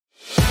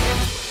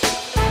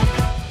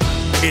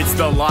It's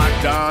the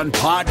Locked On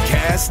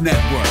Podcast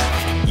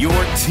Network, your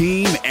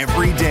team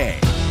every day.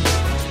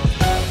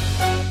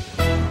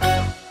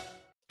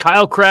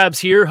 Kyle Krabs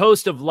here,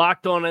 host of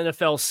Locked On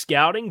NFL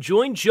Scouting.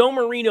 Join Joe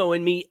Marino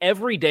and me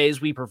every day as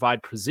we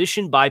provide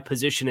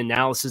position-by-position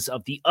analysis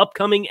of the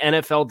upcoming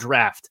NFL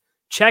Draft.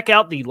 Check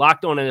out the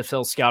Locked On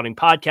NFL Scouting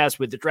podcast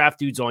with the Draft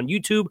Dudes on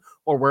YouTube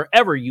or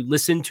wherever you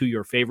listen to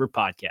your favorite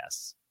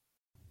podcasts.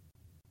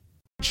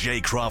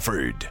 Jay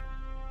Crawford,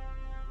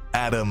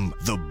 Adam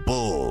the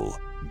Bull,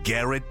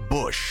 Garrett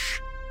Bush,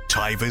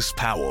 Tyvis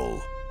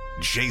Powell,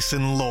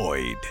 Jason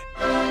Lloyd.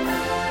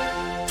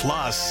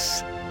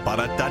 Plus,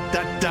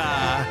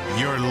 ba-da-da-da-da,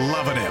 you're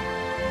loving him,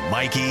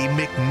 Mikey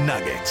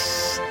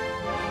McNuggets.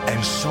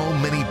 And so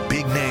many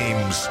big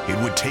names, it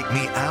would take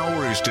me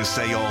hours to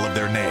say all of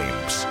their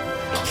names.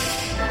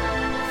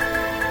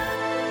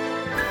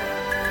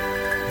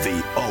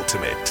 The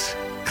ultimate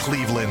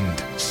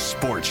Cleveland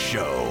sports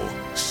show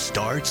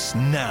starts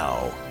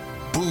now.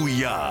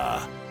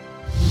 Booyah.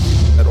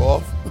 That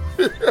off?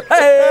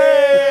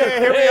 Hey,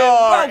 here we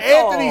are. Welcome.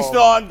 Anthony's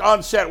still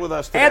on set with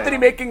us today. Anthony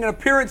making an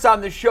appearance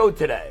on the show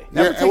today.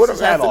 Never Yeah, takes what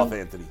his up, hat Anthony? off,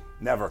 Anthony.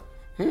 Never.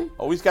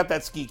 Always got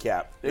that ski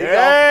cap. There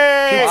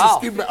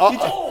you go.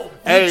 Wow.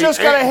 You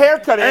just got a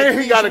haircut, and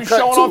Anthony. he got You a should be cut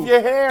showing too. off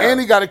your hair. And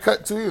he got a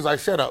cut too. He was like,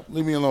 "Shut up,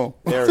 leave me alone."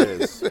 There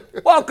it is.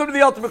 Welcome to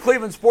the Ultimate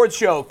Cleveland Sports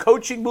Show.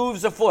 Coaching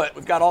moves afoot.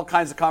 We've got all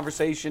kinds of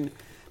conversation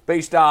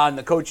based on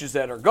the coaches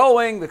that are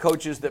going, the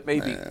coaches that may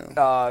be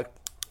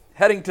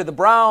heading to the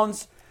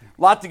Browns.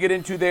 A lot to get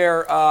into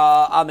there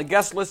on the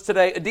guest list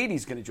today.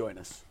 Aditi's going to join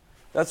us.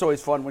 That's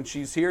always fun when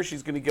she's here.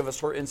 She's going to give us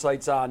her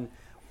insights on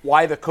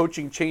why the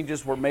coaching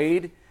changes were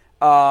made.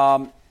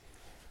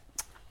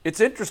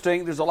 It's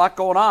interesting. There's a lot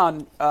going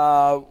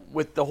on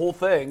with the whole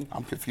thing.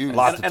 I'm confused. A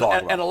lot to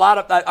talk about. And a lot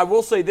of, I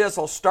will say this,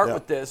 I'll start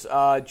with this.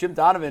 Jim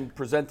Donovan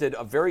presented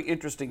a very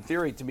interesting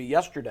theory to me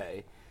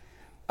yesterday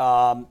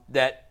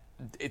that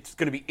it's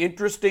going to be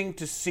interesting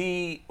to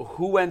see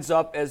who ends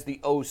up as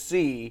the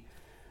OC,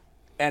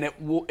 and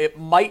it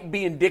might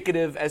be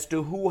indicative as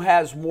to who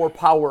has more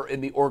power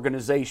in the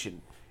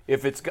organization.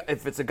 If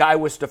it's a guy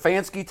with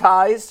Stefanski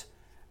ties,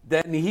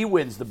 then he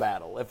wins the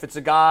battle. If it's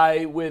a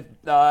guy with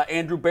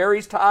Andrew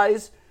Berry's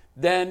ties,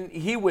 then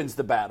he wins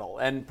the battle.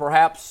 And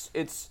perhaps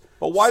it's...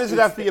 But why does it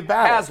have to be a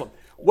battle? Haslam.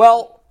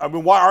 Well... I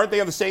mean, why aren't they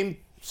on the same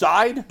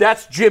side?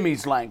 That's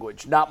Jimmy's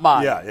language, not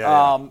mine.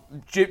 Yeah.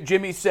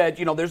 Jimmy said,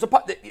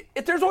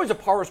 there's always a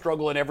power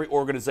struggle in every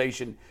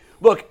organization.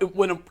 Look,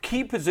 when a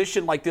key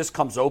position like this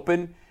comes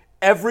open,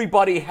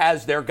 everybody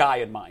has their guy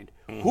in mind.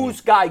 Mm-hmm.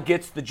 Whose guy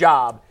gets the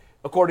job?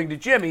 According to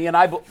Jimmy, and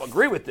I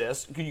agree with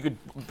this, you could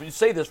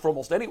say this for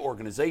almost any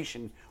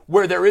organization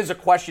where there is a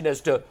question as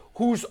to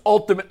who's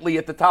ultimately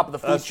at the top of the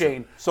food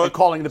chain and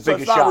calling the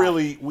biggest shot. So it's not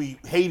really we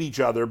hate each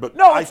other, but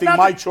no, I think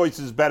my choice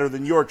is better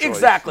than your choice.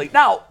 Exactly.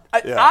 Now,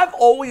 I've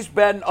always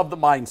been of the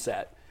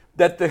mindset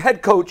that the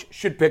head coach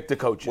should pick the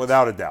coaches.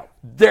 Without a doubt.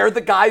 They're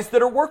the guys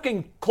that are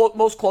working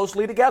most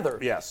closely together.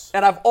 Yes.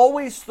 And I've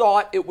always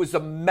thought it was a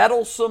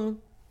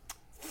meddlesome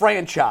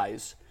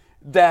franchise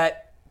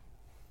that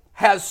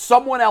has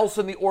someone else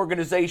in the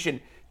organization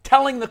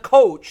telling the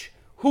coach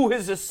who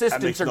his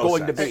assistants are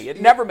going to be.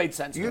 It never made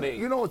sense to me.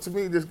 You know what, to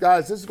me, this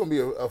is going to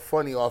be a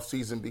funny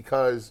offseason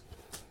because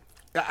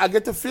I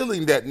get the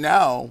feeling that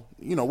now,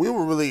 we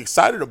were really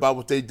excited about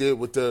what they did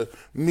with the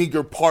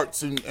meager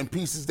parts and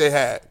pieces they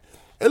had.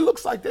 It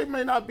looks like they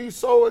may not be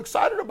so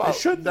excited about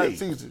that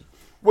season.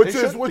 Which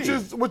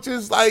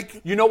is like...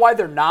 You know why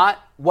they're not?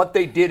 What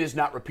they did is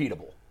not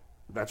repeatable.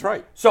 That's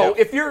right. So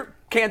if you're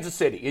Kansas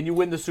City and you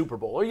win the Super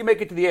Bowl or you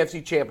make it to the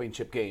AFC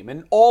Championship game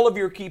and all of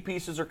your key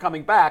pieces are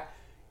coming back,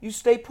 you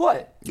stay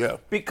put. Yeah.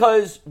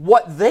 Because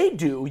what they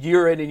do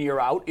year in and year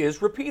out is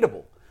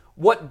repeatable.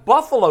 What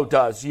Buffalo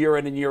does year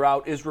in and year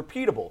out is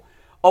repeatable.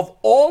 Of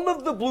all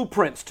of the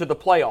blueprints to the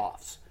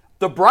playoffs,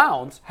 the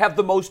Browns have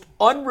the most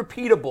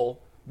unrepeatable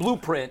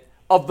blueprint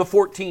of the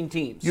 14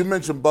 teams. You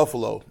mentioned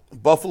Buffalo.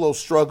 Buffalo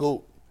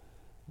struggled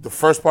the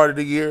first part of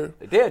the year.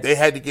 They did. They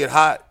had to get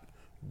hot.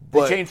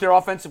 They changed their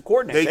offensive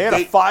coordinator. They had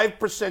a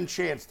 5%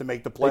 chance to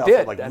make the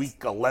playoffs at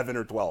week 11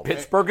 or 12.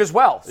 Pittsburgh as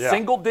well. Yeah.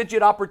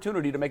 Single-digit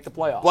opportunity to make the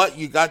playoffs. But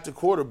you got the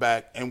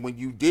quarterback, and when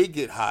you did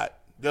get hot,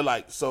 they're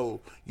like,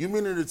 so you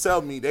meaning to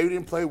tell me they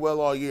didn't play well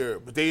all year,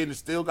 but they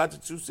still got the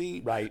 2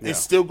 seed? Right. They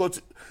still go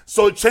to –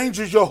 so it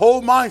changes your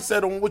whole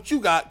mindset on what you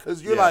got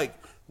because you're like,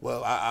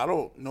 well, I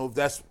don't know if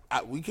that's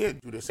 – we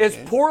can't do this As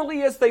again.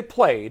 poorly as they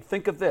played,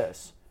 think of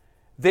this.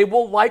 They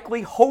will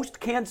likely host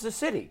Kansas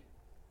City.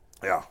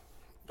 Yeah.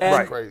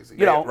 And, crazy.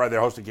 They're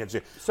hosting Kansas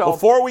City. So,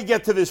 before we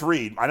get to this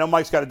read, I know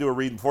Mike's got to do a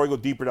read. Before we go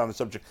deeper down the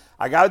subject,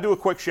 I got to do a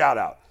quick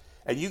shout-out.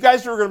 And you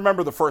guys are going to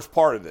remember the first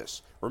part of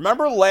this.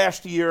 Remember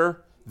last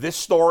year, this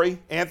story?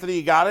 Anthony,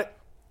 you got it?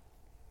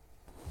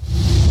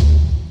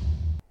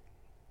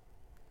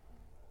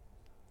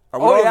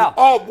 Yeah.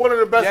 Oh, one of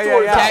the best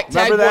stories.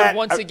 Tagboard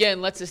once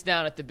again lets us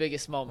down at the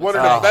biggest moment. One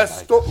of the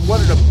best.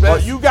 One of the best. Well,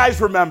 you guys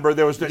remember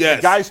there was the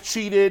guys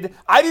cheated.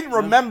 I didn't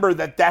remember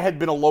that had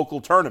been a local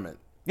tournament.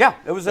 Yeah,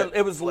 it was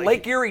a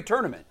Lake Erie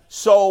tournament.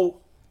 So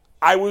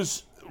I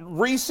was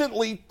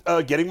recently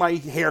getting my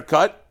hair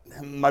cut,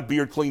 my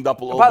beard cleaned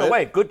up a little By bit. the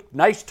way, good,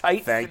 nice,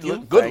 tight. Thank you.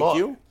 Good Thank look.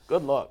 you.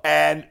 Good look.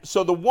 And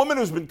so the woman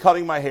who's been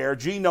cutting my hair,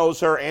 G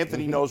knows her,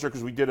 Anthony knows her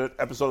because we did an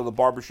episode of the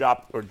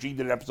barbershop, or G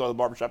did an episode of the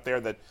barbershop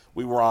there that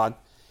we were on.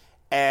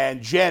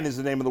 And Jen is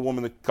the name of the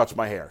woman that cuts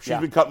my hair. She's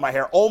been cutting my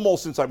hair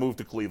almost since I moved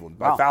to Cleveland.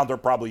 Wow. I found her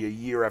probably a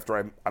year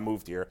after I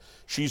moved here.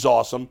 She's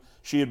awesome.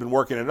 She had been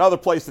working in another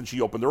place, then she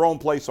opened her own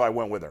place, so I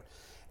went with her.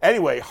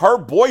 Anyway, her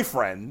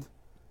boyfriend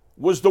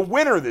was the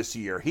winner this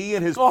year. He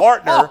and his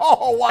partner.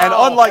 Oh, wow. And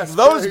unlike That's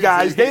those crazy.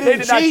 guys, they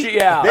didn't cheat.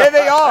 Yeah. There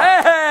they are.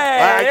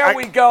 Hey, there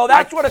we go.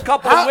 That's what a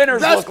couple of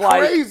winners look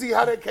like. That's crazy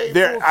how that came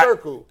full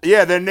circle.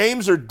 Yeah, their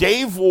names are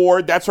Dave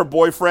Ward, that's her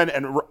boyfriend,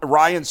 and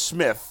Ryan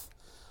Smith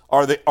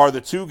are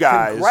the two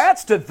guys.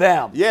 Congrats to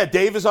them. Yeah,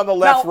 Dave is on the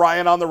left, Now-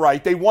 Ryan on the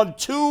right. They won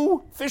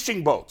 2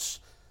 fishing boats.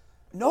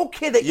 No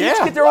kid. They each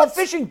get their own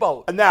fishing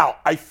boat. Now,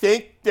 I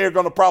think they're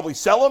going to probably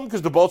sell them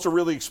because the boats are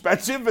really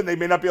expensive and they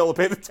may not be able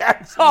to pay the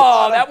taxes.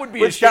 Oh, that would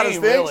be a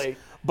shame, really.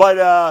 But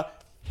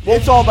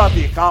it's all about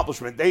the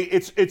accomplishment.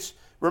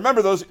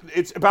 Remember those.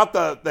 It's about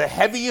the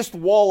heaviest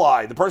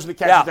walleye, the person that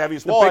catches the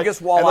heaviest walleye.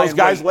 Biggest walleye. And those in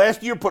guys weight.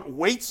 last year put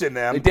weights in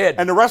them. They did.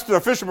 And the rest of the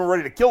fishermen were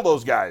ready to kill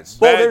those guys.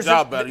 Well, Bad there's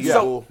job, a- buddy.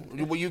 so-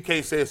 Well, you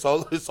can't say it's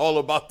all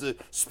about the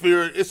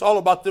spirit. It's all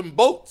about them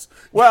boats.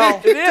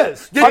 Well, It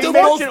is. Get the boats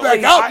back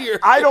Unfortunately, out here.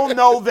 I don't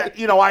know that,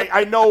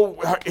 I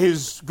know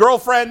his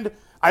girlfriend.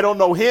 I don't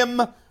know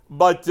him.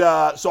 But,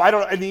 so I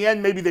don't, in the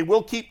end, maybe they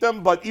will keep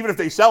them. But even if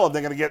they sell them,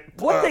 they're going to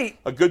get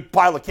a good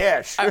pile of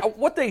cash.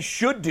 What they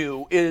should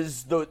do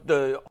is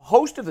the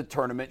host of the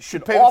tournament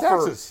should pay the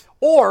offer, taxes.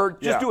 or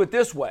just do it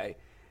this way.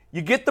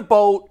 You get the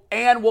boat,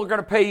 and we're going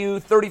to pay you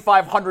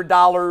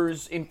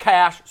 $3,500 in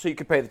cash so you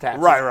can pay the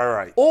taxes.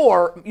 Right.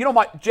 Or,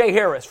 Jay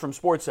Harris from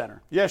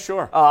SportsCenter. Yeah,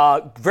 sure.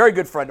 Very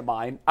good friend of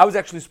mine. I was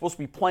actually supposed to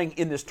be playing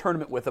in this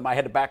tournament with him. I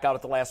had to back out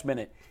at the last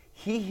minute.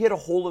 He hit a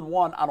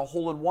hole-in-one on a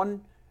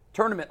hole-in-one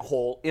tournament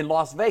hole in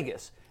Las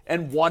Vegas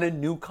and won a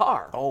new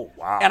car. Oh,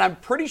 wow. And I'm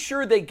pretty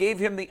sure they gave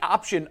him the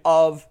option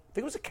of, I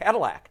think it was a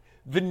Cadillac,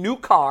 the new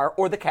car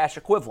or the cash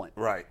equivalent.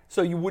 Right.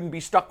 So you wouldn't be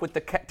stuck with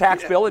the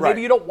tax bill, and right.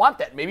 maybe you don't want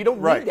that. Maybe you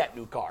don't need that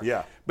new car.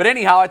 Yeah. But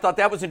anyhow, I thought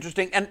that was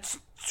interesting. And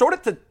sort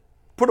of to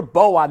put a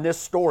bow on this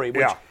story,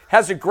 which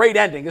has a great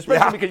ending,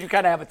 especially because you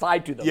kind of have it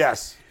tied to them.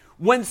 Yes.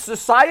 When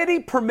society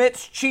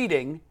permits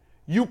cheating,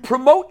 you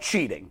promote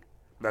cheating.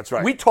 That's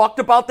right. We talked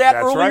about that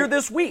That's earlier right.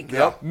 this week.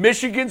 Yep.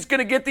 Michigan's going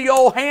to get the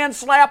old hand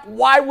slap.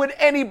 Why would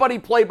anybody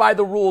play by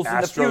the rules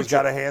in the future? Astros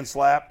got a hand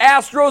slap.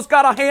 Astros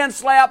got a hand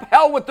slap.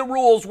 Hell with the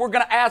rules. We're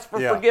going to ask for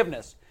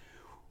forgiveness.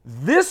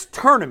 This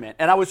tournament,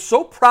 and I was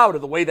so proud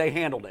of the way they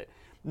handled it,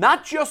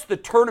 not just the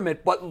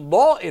tournament, but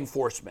law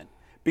enforcement,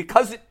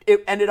 because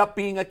it ended up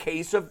being a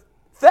case of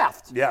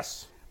theft.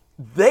 Yes.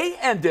 They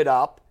ended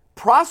up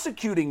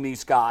prosecuting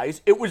these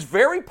guys. It was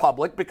very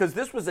public because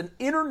this was an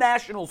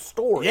international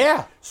story.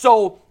 Yeah.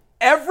 So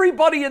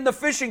everybody in the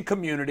fishing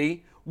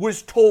community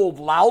was told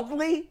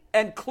loudly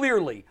and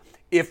clearly,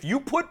 if you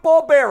put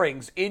ball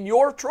bearings in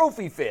your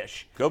trophy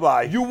fish,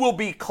 goodbye. You will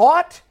be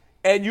caught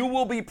and you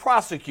will be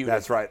prosecuted.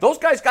 That's right. Those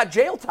guys got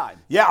jail time.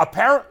 Yeah,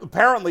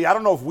 apparently, I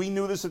don't know if we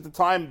knew this at the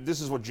time.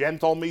 This is what Jen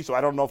told me, so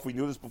I don't know if we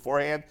knew this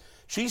beforehand.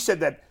 She said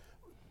that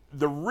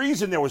the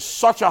reason there was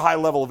such a high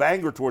level of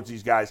anger towards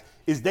these guys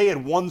is they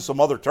had won some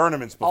other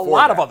tournaments before. A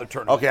lot of other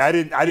tournaments. Okay, I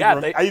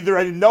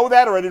didn't know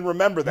that or I didn't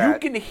remember that. You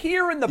can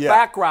hear in the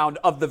background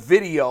of the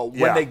video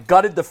when they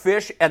gutted the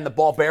fish and the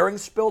ball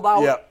bearings spilled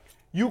out. Yeah.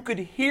 You could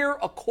hear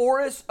a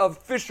chorus of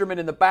fishermen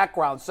in the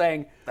background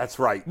saying, "That's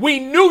right. We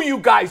knew you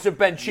guys have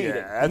been cheating."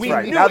 Yeah, that's we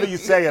right. Knew Now it. that you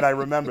say it, I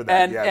remember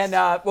that. And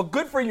yes. well,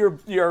 good for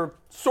your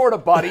sort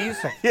of buddies.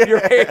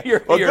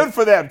 Well, good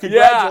for them.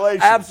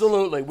 Congratulations. Yeah,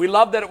 absolutely. We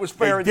love that it was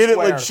fair They and did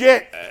square. it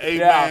legit.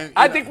 Yeah.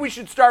 I think we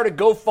should start a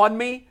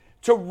GoFundMe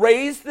to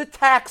raise the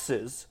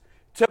taxes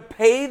to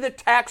pay the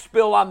tax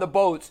bill on the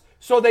boats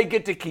so they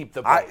get to keep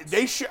the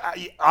boats.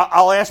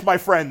 I'll ask my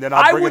friend, then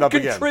I'll bring it up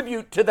again. I would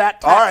contribute to that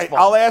tax All right,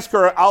 fund. I'll ask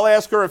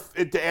her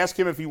to ask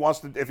him if he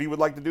would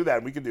like to do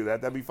that. We could do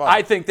that. That'd be fun.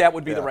 I think that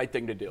would be the right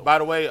thing to do. By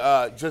the way,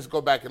 just go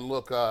back and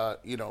look.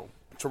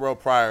 Terrell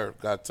Pryor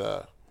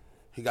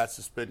got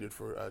suspended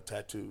for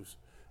tattoos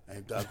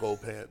and gold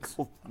pants.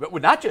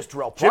 But not just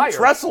Terrell Pryor.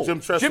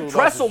 Jim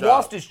Tressel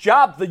lost his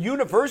job. The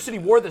university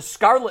wore the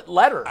scarlet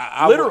letter,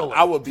 literally.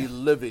 I would be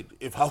livid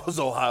if I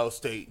was Ohio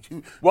State.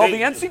 The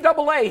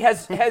NCAA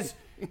has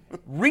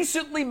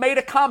recently made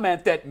a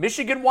comment that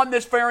Michigan won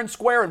this fair and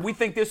square, and we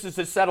think this is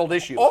a settled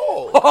issue.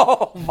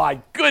 Oh my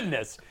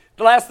goodness.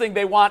 The last thing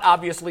they want,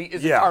 obviously,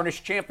 is a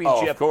tarnished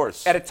championship of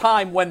course. at a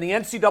time when the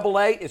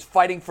NCAA is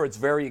fighting for its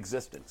very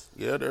existence.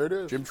 Yeah, there it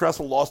is. Jim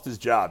Tressel lost his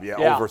job,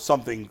 over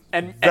something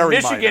and very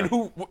Michigan, minor.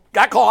 who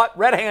got caught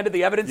red-handed,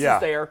 the evidence is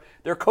there.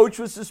 Their coach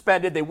was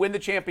suspended. They win the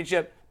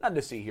championship. Nothing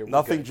to see here.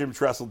 Nothing Jim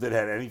Tressel did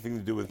had anything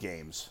to do with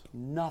games.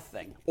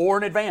 Nothing. Or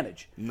an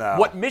advantage. No.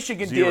 What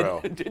Michigan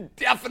did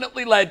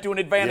definitely led to an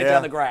advantage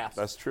on the grass.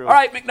 That's true. All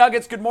right,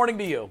 McNuggets, good morning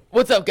to you.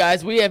 What's up,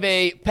 guys? We have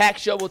a packed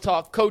show. We'll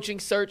talk coaching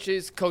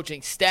searches,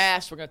 coaching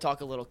staffs. We're going to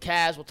talk a little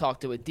Cavs. We'll talk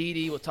to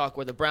Aditi. We'll talk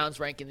where the Browns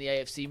rank in the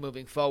AFC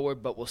moving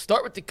forward. But we'll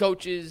start with the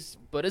coaches.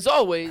 But as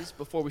always,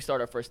 before we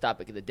start our first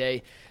topic of the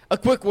day, a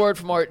quick word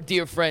from our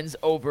dear friends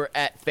over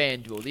at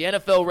FanDuel. The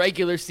NFL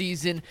regular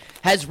season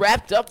has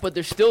wrapped up, but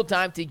there's still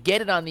time to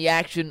get in on the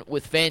action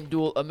with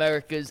FanDuel,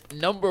 America's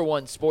 #1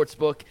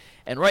 sportsbook.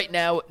 And right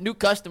now, new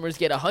customers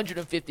get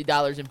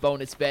 $150 in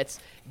bonus bets,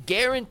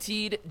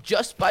 guaranteed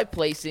just by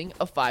placing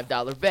a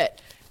 $5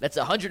 bet. That's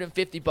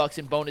 $150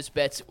 in bonus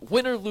bets,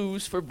 win or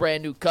lose for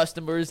brand new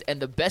customers. And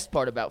the best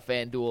part about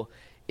FanDuel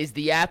is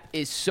the app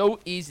is so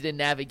easy to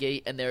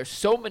navigate, and there are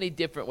so many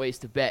different ways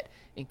to bet,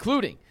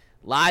 including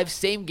live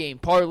same-game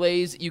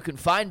parlays. You can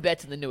find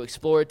bets in the new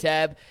Explorer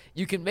tab.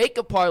 You can make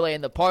a parlay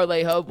in the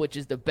Parlay Hub, which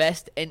is the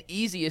best and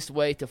easiest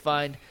way to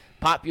find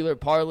popular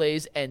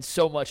parlays, and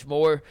so much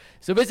more.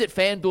 So visit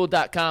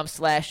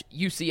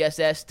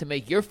FanDuel.com/UCSS to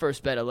make your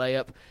first bet a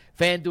layup.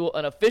 FanDuel,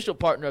 an official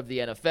partner of the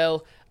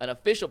NFL, an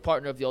official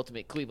partner of the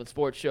Ultimate Cleveland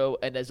Sports Show.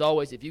 And as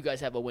always, if you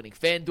guys have a winning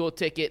FanDuel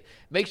ticket,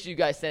 make sure you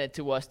guys send it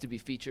to us to be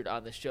featured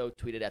on the show.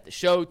 Tweet it at the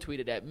show, tweet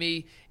it at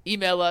me,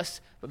 email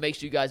us, but make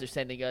sure you guys are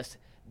sending us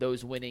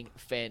those winning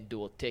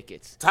FanDuel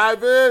tickets.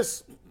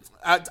 Tyvis,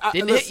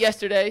 Didn't hit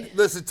yesterday.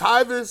 Listen,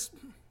 Tyvis,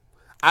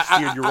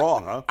 Steered you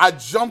wrong, huh? I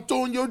jumped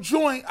on your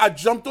joint. I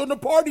jumped on the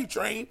party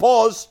train.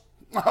 Pause.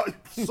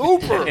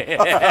 Super.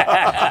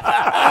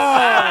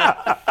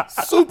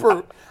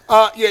 Super.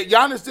 Yeah,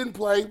 Giannis didn't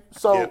play,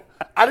 so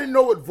I didn't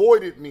know what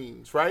voided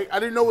means, right? I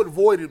didn't know what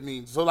voided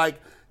means. So, like,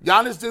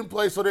 Giannis didn't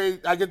play, so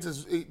I get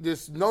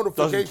this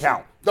notification. Doesn't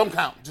count. Don't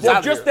count.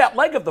 Just that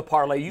leg of the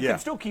parlay, you can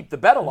still keep the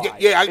bet alive.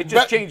 It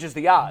just changes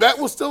the odds. Bet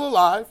was still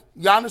alive.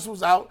 Giannis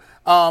was out.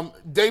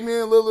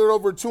 Damian Lillard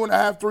over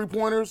 2.5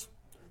 3-pointers.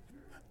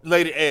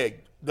 Laid an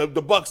egg. The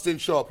Bucks didn't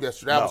show up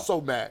yesterday. I was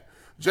so mad.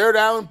 Jared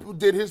Allen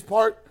did his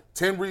part.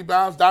 10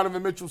 rebounds.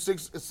 Donovan Mitchell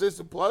 6 assists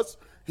and plus.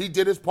 He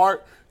did his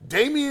part.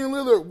 Damian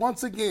Lillard,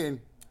 once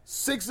again,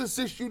 6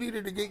 assists you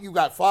needed to get. You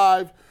got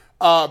 5.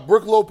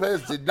 Brook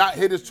Lopez did not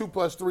hit his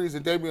 2+ threes,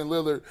 and Damian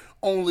Lillard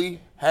only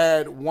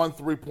had 1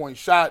 3-point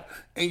shot.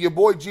 And your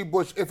boy G.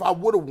 Bush, if I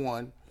would have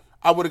won,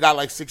 I would have got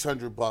like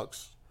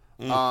 $600.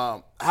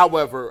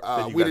 However,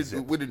 we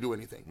didn't do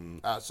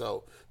anything.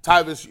 So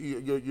Tyvis,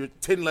 your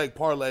 10-leg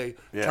parlay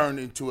turned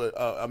into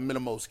a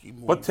Minimoski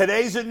move. But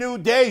today's a new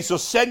day, so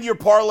send your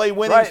parlay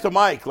winnings to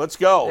Mike. Let's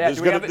go. Yeah,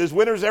 there's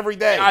winners every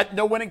day.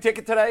 No winning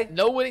ticket today?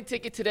 No winning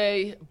ticket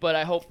today, but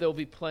I hope there'll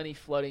be plenty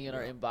flooding in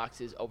our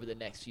inboxes over the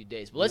next few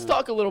days. But let's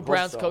talk a little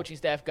Browns coaching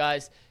staff,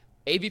 guys.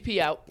 AVP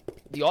out.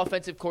 The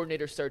offensive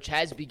coordinator search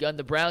has begun.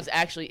 The Browns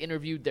actually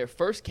interviewed their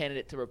first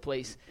candidate to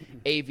replace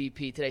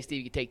AVP. Today, Steve,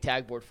 you can take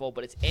tag board full,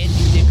 but it's Andy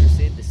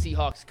Dickerson, the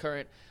Seahawks'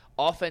 current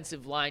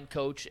offensive line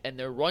coach and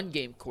their run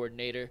game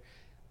coordinator.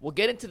 We'll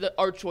get into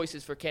our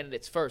choices for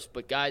candidates first,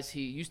 but guys,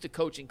 he used to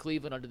coach in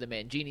Cleveland under the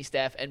Mangini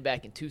staff and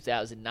back in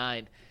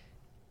 2009.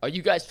 Are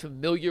you guys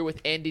familiar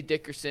with Andy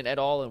Dickerson at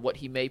all and what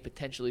he may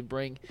potentially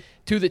bring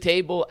to the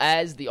table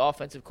as the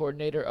offensive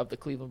coordinator of the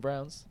Cleveland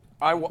Browns?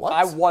 I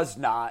was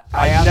not.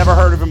 I never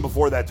heard of him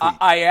before that tweet.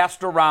 I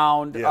asked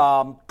around.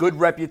 Good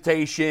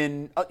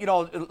reputation. A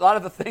lot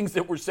of the things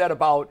that were said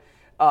about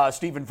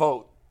Stephen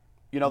Vogt,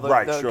 the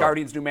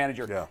Guardians' new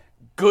manager. Yeah.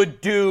 Good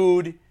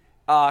dude,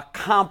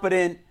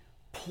 competent,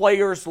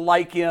 players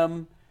like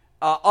him.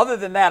 Other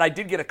than that, I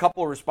did get a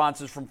couple of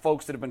responses from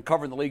folks that have been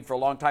covering the league for a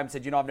long time.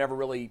 Said, I've never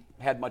really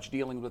had much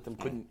dealing with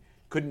him.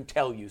 Couldn't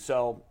tell you.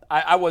 So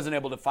I wasn't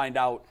able to find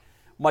out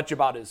much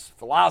about his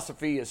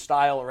philosophy, his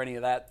style, or any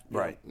of that.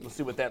 Right. We'll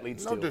see what that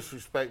leads to. No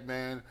disrespect,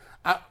 man.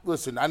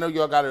 Listen, I know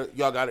y'all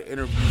gotta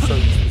interview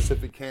certain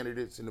specific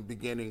candidates in the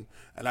beginning,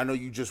 and I know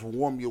you just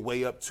warm your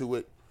way up to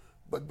it.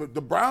 But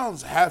the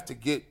Browns have to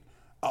get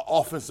an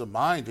offensive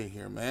mind in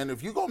here, man.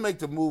 If you're gonna make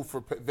the move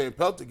for Van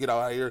Pelt to get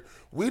out here,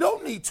 we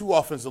don't need 2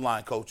 offensive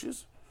line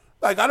coaches.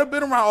 Like, I've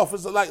been around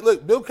offensive. Like,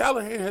 look, Bill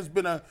Callahan has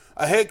been a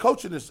head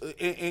coach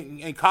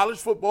in college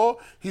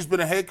football. He's been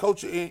a head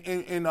coach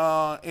in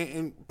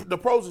the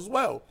pros as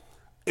well.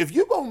 If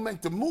you're gonna make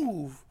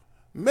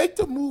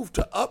the move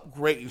to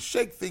upgrade and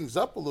shake things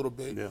up a little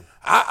bit. Yeah.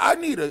 I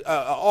need an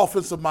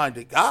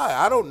offensive-minded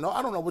guy. I don't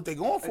know what they're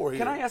going for here.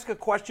 Can I ask a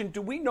question?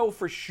 Do we know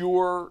for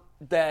sure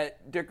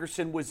that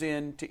Dickerson was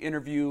in to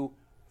interview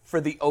for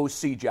the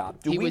OC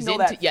job? Do we know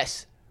that?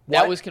 Yes.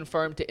 That was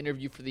confirmed to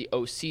interview for the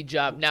OC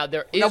job. Now,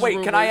 there is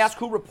rumors. Can I ask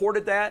who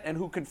reported that and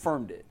who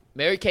confirmed it?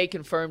 Mary Kay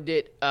confirmed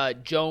it.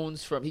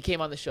 Jones he came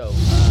on the show.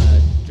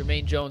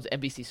 Jermaine Jones,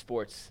 NBC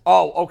Sports.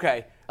 Oh,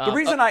 okay. The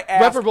reason I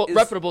asked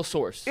reputable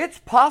source. It's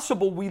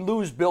possible we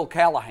lose Bill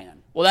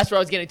Callahan. Well, that's what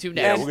I was getting to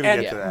next. Yeah, we're going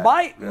to get to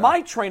that.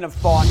 My train of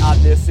thought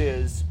on this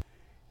is,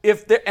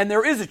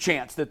 there is a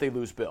chance that they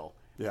lose Bill.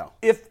 Yeah.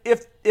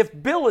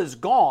 If Bill is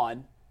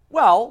gone,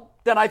 well,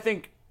 then I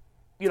think,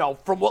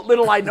 from what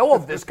little I know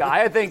of this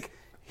guy, I think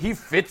he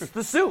fits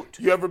the suit.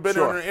 You ever been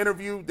in an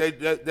interview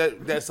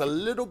that's a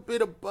little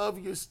bit above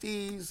your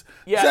steez?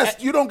 Yeah,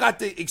 you don't got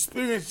the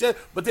experience yet,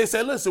 but they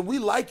say, listen, we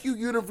like you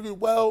interviewed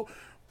well.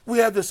 We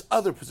have this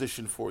other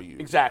position for you.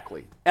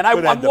 Exactly. And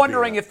I'm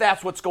wondering if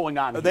that's what's going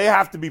on here. They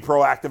have to be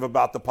proactive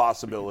about the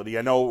possibility.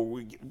 I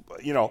know,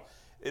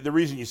 the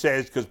reason you say it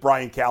is because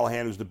Brian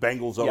Callahan, who's the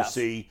Bengals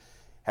OC,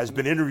 has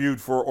been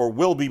interviewed for, or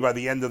will be by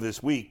the end of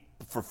this week,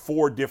 for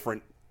 4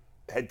 different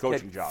head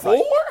coaching jobs.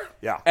 4?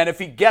 Yeah. And if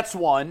he gets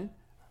one,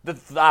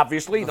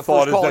 obviously the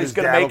first call he's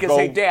going to make is,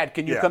 hey, Dad,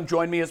 can you come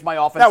join me as my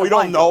offensive Now, we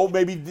don't line know.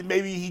 coach?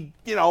 Maybe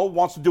he,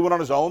 wants to do it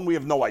on his own. We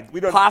have no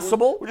idea.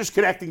 Possible. We're just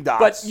connecting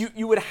dots. But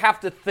you would have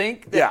to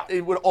think that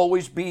it would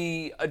always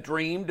be a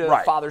dream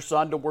to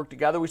father-son to work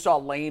together. We saw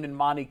Lane and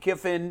Monty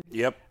Kiffin.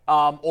 Yep.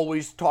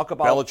 Always talk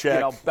about Belichick.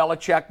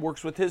 Belichick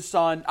works with his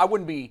son. I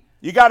wouldn't be.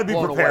 You got to be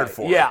blown prepared away.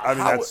 for Yeah. it. I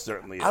mean, that's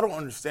certainly it. I don't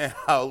understand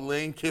how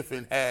Lane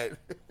Kiffin had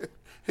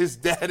his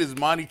dad is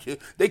Monty Kiffin.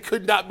 They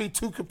could not be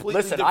two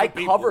completely Listen, different I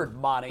people. covered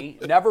Monty,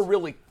 never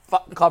really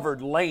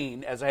covered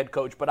Lane as a head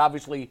coach, but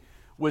obviously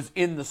was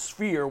in the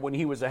sphere when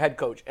he was a head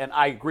coach, and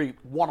I agree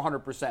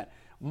 100%.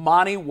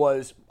 Monty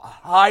was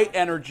high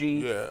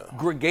energy,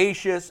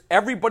 gregarious.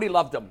 Everybody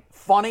loved him.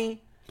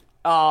 Funny.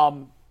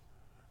 I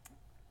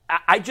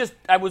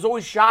was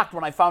always shocked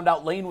when I found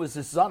out Lane was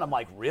his son. I'm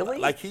like, really?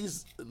 Like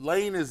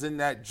Lane is in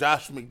that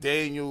Josh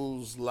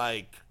McDaniels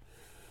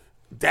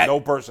that no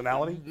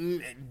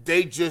personality.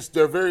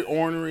 They're very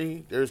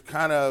ornery. There's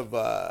kind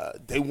of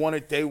they want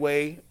it their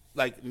way,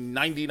 like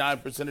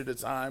 99% of the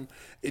time.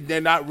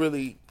 They're not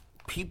really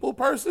people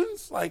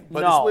persons, but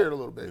it's weird a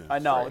little bit. I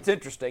know, it's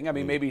interesting. I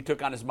mean, maybe he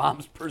took on his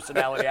mom's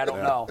personality. I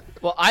don't know.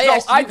 Well,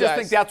 I just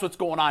think that's what's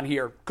going on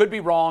here. Could be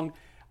wrong.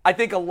 I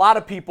think a lot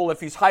of people, if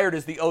he's hired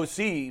as the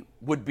OC,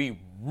 would be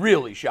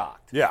really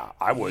shocked. Yeah,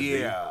 I would.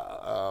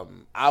 Yeah,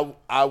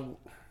 I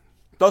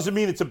doesn't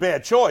mean it's a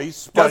bad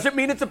choice. Doesn't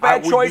mean it's a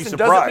bad choice, and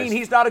doesn't mean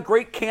he's not a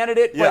great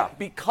candidate. Yeah. But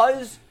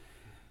because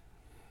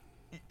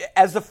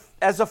as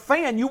a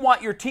fan, you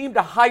want your team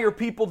to hire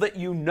people that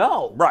you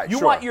know. Right. You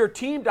want your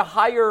team to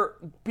hire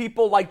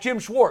people like Jim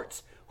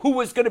Schwartz, who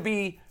was going to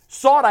be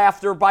sought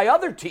after by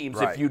other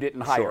teams if you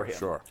didn't hire him.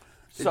 Sure.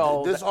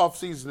 So this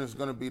offseason is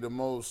going to be the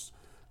most.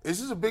 This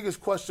is the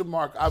biggest question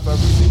mark I've ever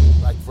seen,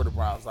 for the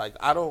Browns.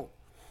 I don't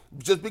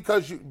just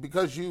because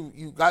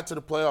you got to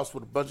the playoffs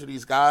with a bunch of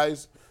these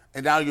guys,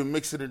 and now you're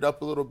mixing it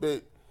up a little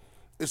bit.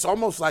 It's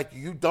almost like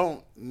you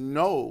don't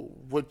know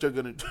what they're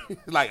gonna do.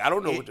 I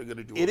don't know what they're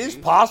gonna do. It is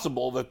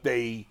possible that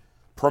they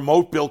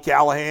promote Bill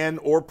Callahan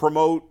or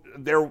promote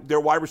their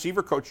wide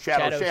receiver coach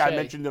Chad O'Shea. I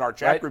mentioned in our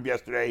chat group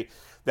yesterday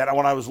that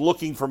when I was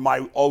looking for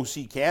my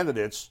OC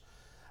candidates,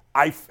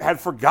 I had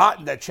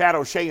forgotten that Chad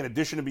O'Shea, in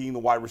addition to being the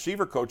wide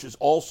receiver coach, is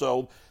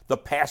also the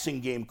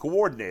passing game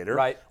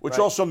coordinator, which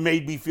also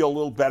made me feel a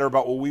little better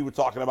about what we were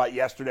talking about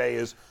yesterday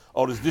is,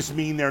 does this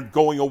mean they're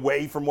going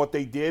away from what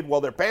they did? Well,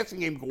 their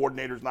passing game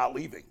coordinator's not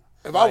leaving.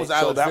 If I was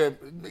Alex,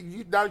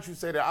 now that you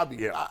say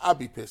that, I'd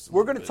be pissed.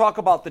 We're going to talk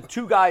about the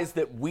 2 guys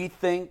that we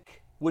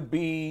think would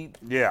be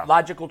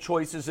logical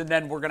choices, and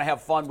then we're going to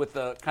have fun with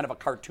the kind of a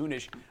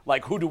cartoonish,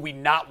 who do we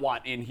not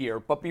want in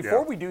here? But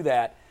before we do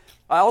that,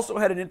 I also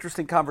had an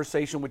interesting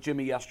conversation with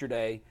Jimmy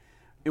yesterday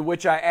in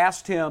which I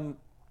asked him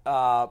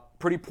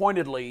pretty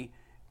pointedly,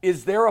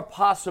 is there a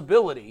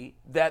possibility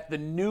that the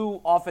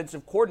new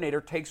offensive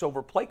coordinator takes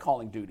over play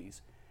calling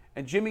duties?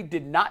 And Jimmy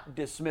did not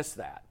dismiss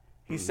that.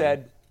 He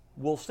said,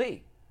 we'll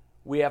see.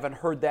 We haven't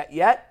heard that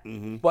yet,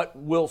 but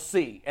we'll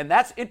see. And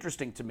that's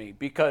interesting to me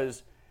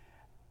because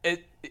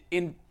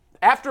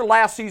after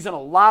last season,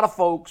 a lot of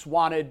folks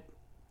wanted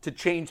to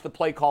change the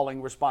play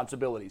calling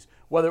responsibilities,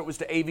 whether it was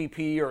to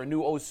AVP or a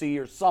new OC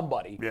or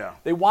somebody. Yeah.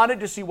 They wanted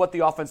to see what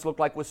the offense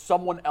looked like with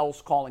someone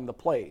else calling the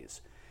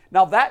plays.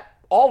 Now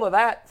all of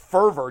that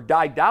fervor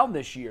died down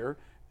this year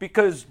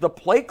because the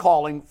play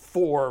calling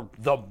for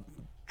the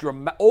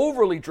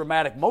overly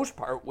dramatic most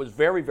part was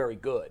very, very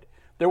good.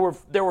 There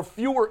were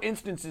fewer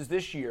instances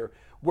this year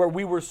where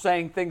we were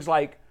saying things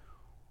like,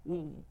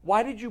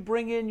 why did you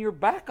bring in your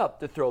backup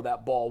to throw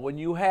that ball when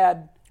you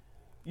had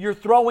your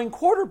throwing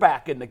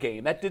quarterback in the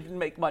game? That didn't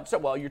make much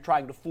sense. Well, you're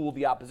trying to fool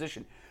the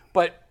opposition.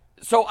 But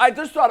so I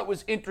just thought it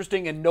was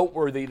interesting and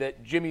noteworthy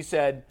that Jimmy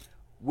said,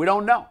 we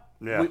don't know.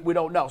 Yeah. We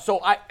don't know. So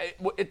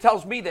it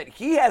tells me that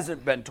he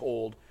hasn't been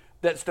told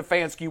that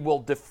Stefanski will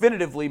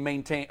definitively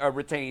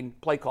retain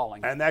play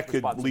calling. And that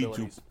could lead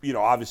to,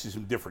 obviously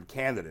some different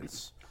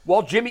candidates.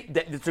 Well, Jimmy,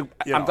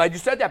 I'm glad you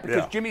said that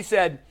because Jimmy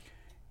said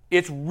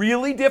it's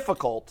really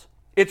difficult.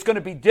 It's going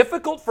to be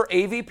difficult for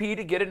AVP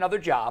to get another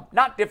job.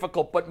 Not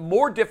difficult, but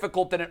more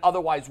difficult than it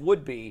otherwise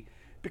would be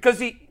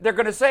because they're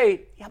going to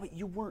say, yeah, but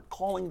you weren't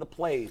calling the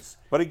plays.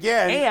 But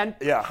again,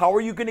 and how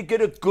are you going to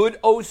get a good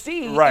OC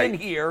in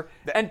here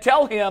and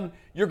tell him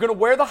you're going to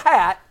wear the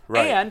hat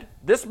and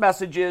this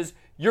message is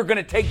you're going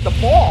to take the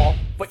ball,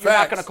 but you're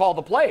not going to call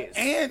the plays.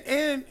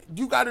 And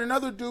you got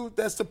another dude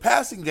that's the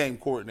passing game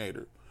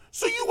coordinator.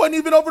 So you wasn't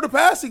even over the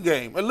passing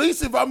game. At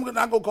least if I'm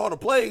not going to call the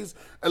plays,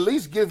 at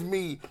least give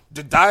me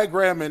the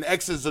diagram and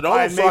X's and O's.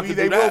 And so maybe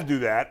they will do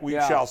that. We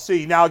shall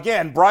see. Now,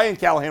 again, Brian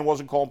Callahan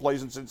wasn't calling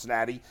plays in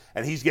Cincinnati,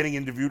 and he's getting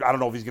interviewed. I don't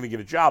know if he's going to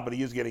get a job, but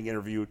he is getting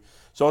interviewed.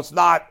 So it's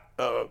not,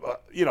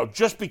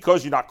 just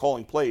because you're not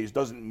calling plays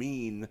doesn't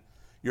mean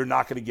you're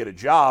not going to get a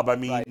job. I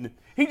mean,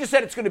 he just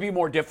said it's going to be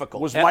more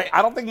difficult.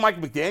 I don't think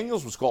Mike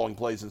McDaniels was calling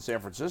plays in San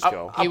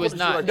Francisco. He was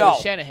not. No,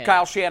 Shanahan.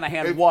 Kyle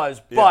Shanahan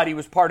was, but he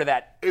was part of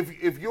that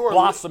if you're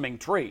blossoming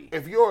tree.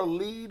 If you're a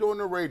lead on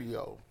the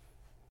radio.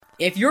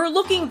 If you're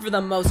looking for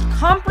the most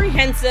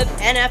comprehensive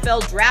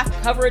NFL draft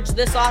coverage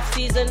this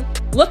offseason,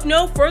 look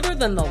no further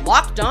than the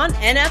Locked On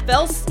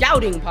NFL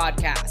Scouting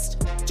Podcast.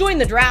 Join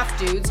the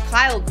draft dudes,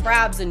 Kyle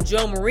Krabs and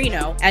Joe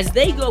Marino, as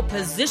they go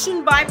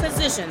position by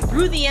position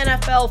through the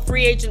NFL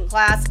free agent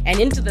class and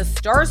into the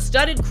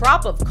star-studded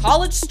crop of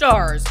college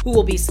stars who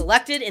will be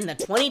selected in the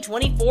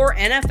 2024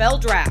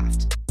 NFL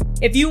Draft.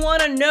 If you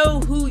want to know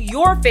who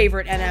your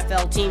favorite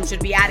NFL team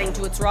should be adding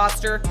to its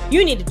roster,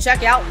 you need to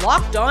check out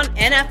Locked On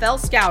NFL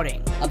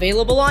Scouting,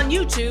 available on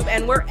YouTube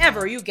and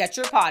wherever you get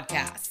your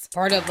podcasts.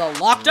 Part of the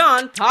Locked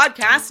On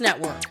Podcast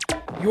Network,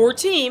 your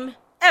team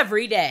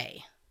every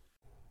day.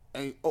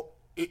 And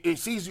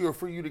it's easier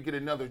for you to get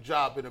another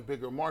job in a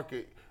bigger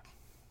market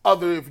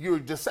other if you're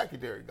the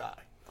secondary guy.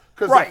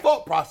 Because the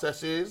thought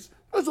process is,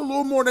 there's a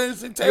little more than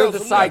this entails. You're the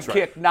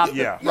sidekick, not the...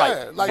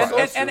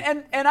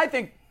 Yeah. And I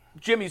think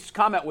Jimmy's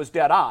comment was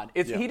dead on.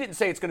 He didn't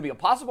say it's going to be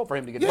impossible for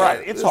him to get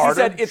Right, it's harder.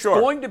 He said it's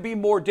going to be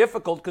more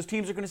difficult because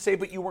teams are going to say,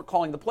 but you weren't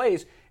calling the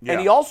plays. Yeah.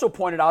 And he also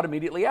pointed out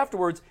immediately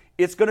afterwards,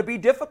 it's going to be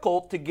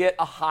difficult to get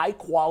a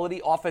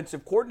high-quality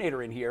offensive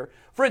coordinator in here.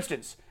 For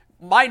instance,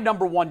 my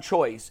number one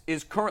choice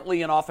is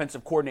currently an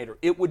offensive coordinator.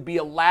 It would be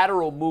a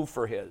lateral move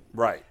for him.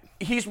 Right.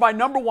 He's my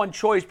number one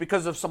choice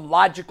because of some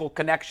logical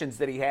connections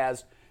that he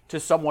has to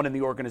someone in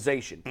the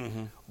organization.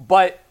 Mm-hmm.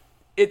 But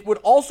it would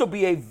also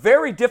be a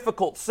very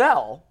difficult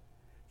sell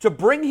to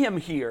bring him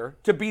here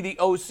to be the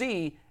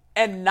OC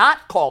and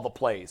not call the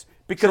plays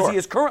because he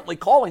is currently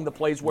calling the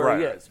plays where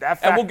he is.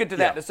 And we'll get to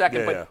that in a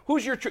second. But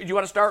who's your? Do you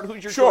want to start?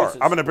 Who's your choices?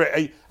 I'm going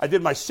to. I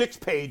did my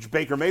 6-page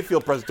Baker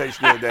Mayfield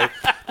presentation the other day.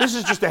 This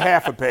is just a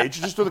half a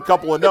page, just with a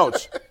couple of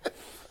notes.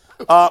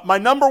 My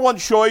number one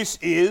choice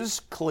is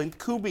Clint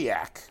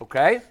Kubiak.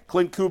 Okay.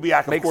 Clint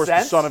Kubiak, of course,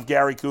 the son of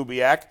Gary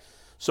Kubiak.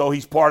 So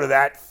he's part of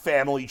that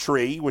family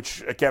tree,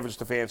 which Kevin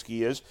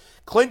Stefanski is.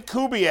 Clint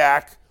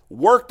Kubiak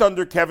worked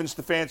under Kevin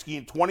Stefanski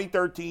in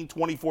 2013,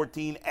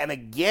 2014, and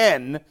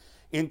again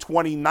in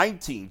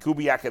 2019.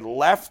 Kubiak had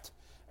left,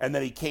 and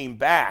then he came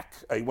back.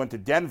 He went to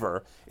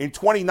Denver. In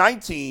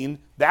 2019,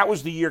 that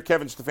was the year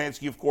Kevin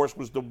Stefanski, of course,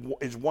 was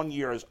his 1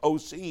 year as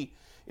OC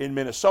in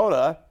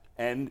Minnesota,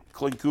 and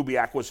Clint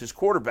Kubiak was his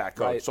quarterback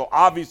coach. Right. So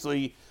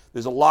obviously,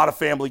 there's a lot of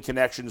family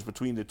connections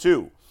between the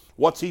two.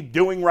 What's he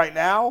doing right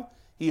now?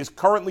 He is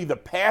currently the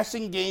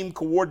passing game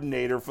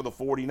coordinator for the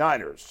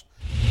 49ers.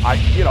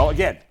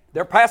 Again,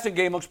 their passing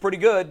game looks pretty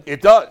good.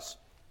 It does.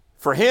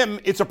 For him,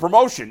 it's a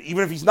promotion,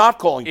 even if he's not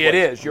calling plays. It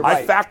is. You're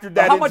right. I factored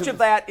that in. How much of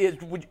that is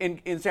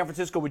in San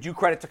Francisco would you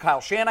credit to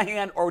Kyle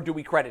Shanahan, or do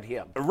we credit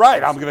him?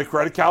 Right. I'm going to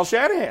credit Kyle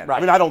Shanahan. Right. I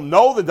mean, I don't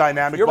know the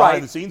dynamic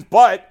behind the scenes,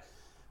 but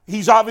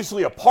he's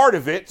obviously a part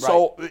of it. Right.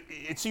 So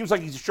it seems like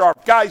he's a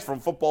sharp guy. He's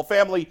from football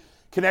family.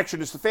 Connection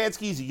to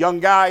Stefanski. He's a young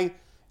guy.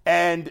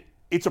 And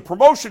it's a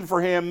promotion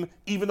for him,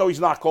 even though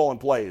he's not calling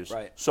plays.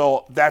 Right.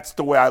 So that's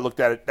the way I looked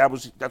at it.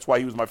 That's why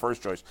he was my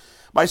first choice.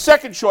 My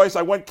second choice,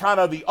 I went kind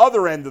of the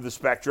other end of the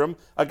spectrum,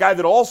 a guy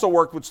that also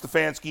worked with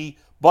Stefanski,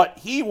 but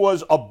he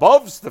was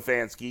above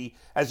Stefanski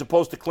as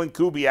opposed to Clint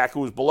Kubiak,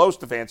 who was below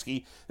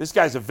Stefanski. This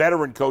guy's a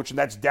veteran coach, and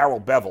that's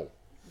Darrell Bevell.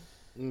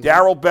 Mm-hmm.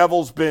 Darrell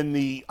Bevell's been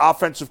the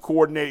offensive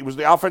coordinator. He was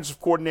the offensive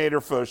coordinator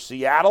for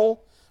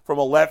Seattle from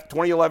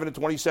 2011 to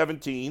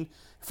 2017. In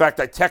fact,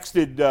 I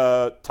texted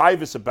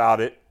Tyvis about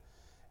it.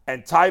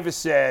 And Tyvis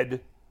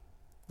said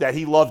that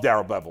he loved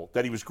Darrell Bevell,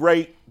 that he was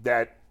great,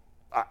 that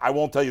I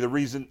won't tell you the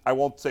reason. I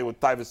won't say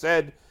what Tyvis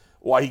said,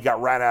 why he got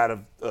ran out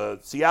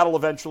of Seattle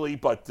eventually,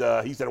 but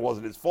he said it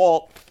wasn't his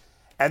fault.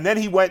 And then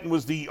he went and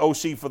was the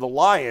OC for the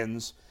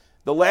Lions.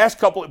 The last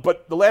couple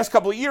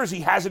of years,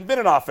 he hasn't been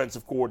an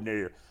offensive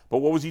coordinator. But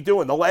what was he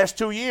doing? The last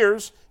 2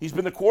 years, he's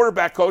been the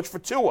quarterback coach for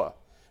Tua.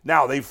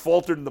 Now, they've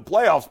faltered in the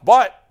playoffs,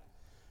 but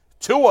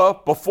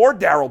Tua, before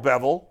Darrell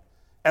Bevell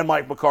and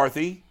Mike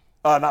McDaniel,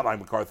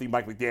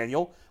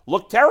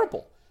 looked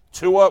terrible.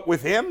 Tua,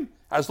 with him,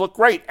 has looked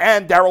great.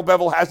 And Darrell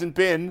Bevell hasn't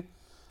been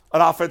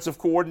an offensive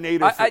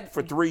coordinator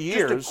for 3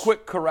 years. Just a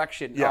quick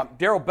correction. Yeah.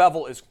 Darrell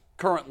Bevell is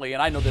currently,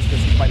 and I know this because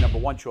he's my number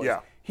one choice,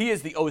 he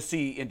is the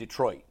OC in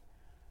Detroit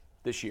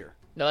this year.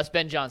 No, that's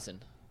Ben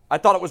Johnson. I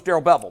thought it was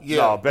Darrell Bevell. Yeah.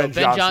 No, Ben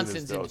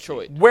Johnson's in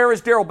Detroit. Where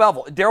is Darrell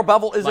Bevell? Darrell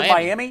Bevell is in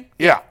Miami?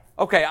 Yeah.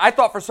 Okay, I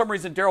thought for some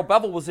reason Darrell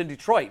Bevell was in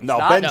Detroit. No,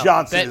 Ben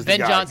Johnson is the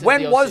guy. Johnson's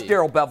when was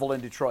Darrell Bevell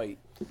in Detroit?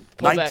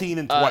 19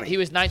 and 20. He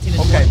was 19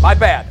 and 20. Okay, my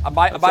bad.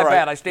 My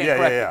bad. I stand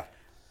corrected.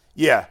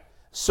 Yeah.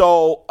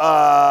 So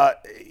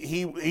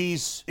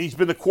he's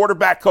been the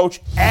quarterback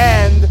coach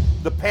and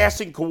the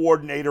passing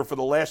coordinator for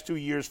the last 2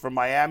 years from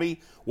Miami.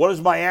 What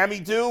does Miami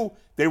do?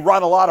 They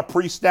run a lot of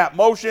pre-snap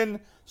motion,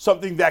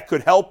 something that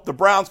could help the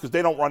Browns because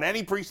they don't run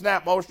any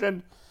pre-snap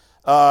motion,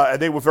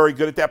 and they were very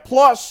good at that.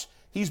 Plus,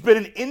 he's been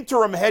an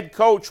interim head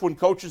coach when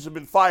coaches have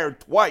been fired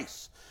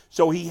twice,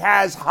 so he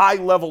has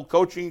high-level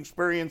coaching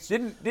experience.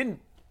 Didn't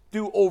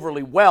do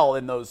overly well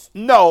in those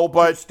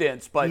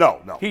stints, but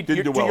no, he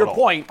didn't do well to your at all.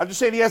 point. I'm just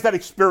saying he has that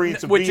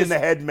experience of being the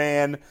head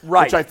man,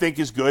 right, which I think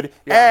is good.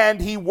 Yeah. And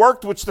he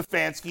worked with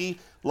Stefanski.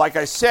 Like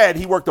I said,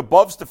 he worked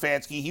above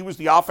Stefanski. He was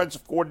the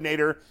offensive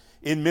coordinator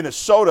in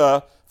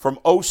Minnesota from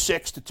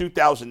 2006 to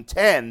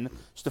 2010.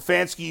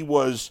 Stefanski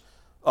was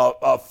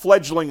a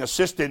fledgling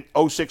assistant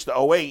 2006 to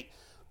 2008,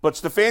 but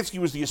Stefanski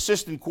was the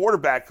assistant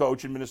quarterback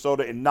coach in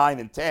Minnesota in 9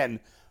 and 10.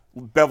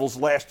 Bevel's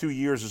last 2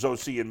 years as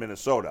OC in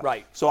Minnesota.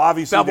 Right. So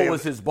obviously Bevel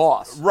was his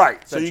boss.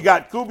 Right. So you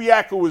got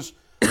Kubiak, who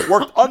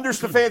worked under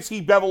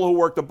Stefanski, Bevel, who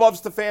worked above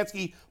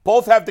Stefanski.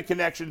 Both have the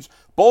connections.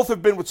 Both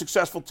have been with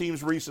successful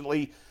teams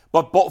recently.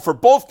 But for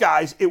both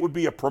guys, it would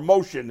be a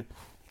promotion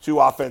to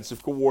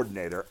offensive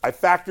coordinator. I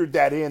factored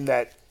that in,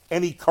 that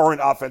any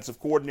current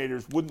offensive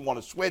coordinators wouldn't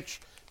want to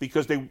switch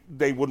because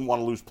they wouldn't want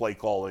to lose play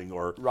calling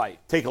or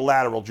take a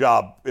lateral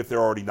job if they're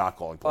already not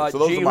calling plays. So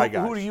those are my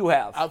guys. Who do you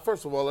have?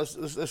 First of all,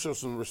 let's show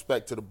some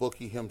respect to the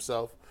bookie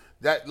himself.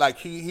 That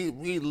he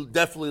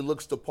definitely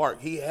looks the part.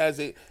 He has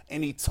it,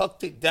 and he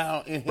tucked it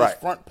down in his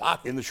front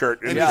pocket, in the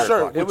shirt. In the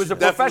shirt. It was a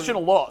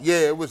professional look.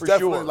 Yeah, it was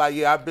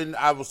definitely sure.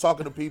 I was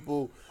talking to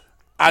people.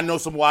 I know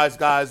some wise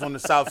guys on the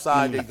South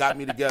Side. They got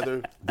me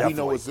together. We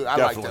know what's good. I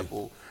like that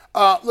fool.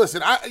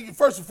 Listen,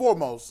 first and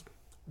foremost,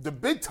 the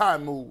big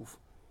time move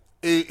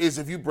is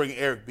if you bring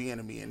Eric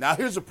Bieniemy in. Now,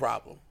 here's a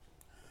problem.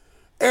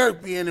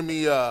 Eric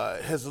Bieniemy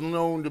has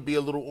known to be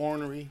a little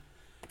ornery.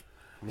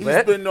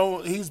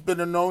 He's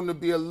been known to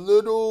be a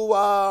little,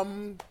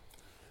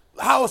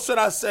 how should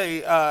I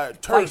say,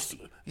 terse.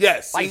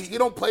 Yes, he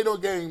don't play no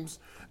games.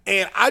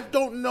 And I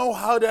don't know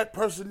how that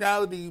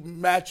personality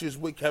matches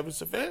with Kevin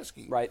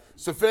Stefanski. Right.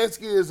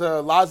 Stefanski is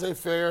a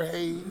laissez-faire,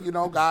 hey,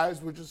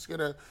 guys, we're just going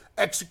to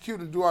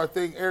execute and do our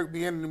thing. Eric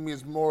Bieniemy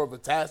is more of a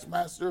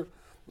taskmaster.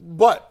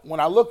 But when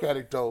I look at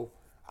it, though,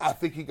 I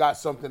think he got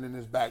something in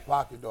his back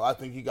pocket, though. I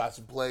think he got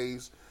some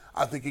plays.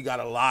 I think he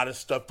got a lot of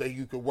stuff that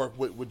you could work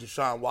with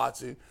Deshaun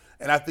Watson.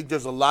 And I think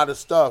there's a lot of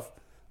stuff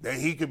that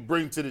he could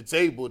bring to the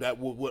table that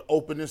would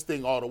open this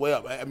thing all the way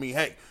up. I mean,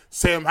 hey,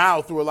 Sam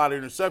Howell threw a lot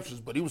of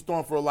interceptions, but he was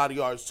throwing for a lot of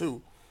yards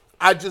too.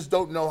 I just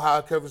don't know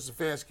how Kevin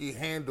Stefanski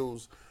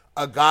handles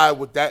a guy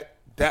with that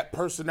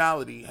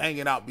personality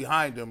hanging out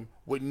behind him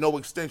with no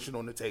extension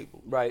on the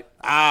table. Right.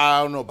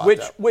 I don't know about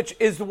that. Which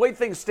is the way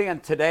things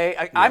stand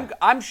today.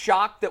 I'm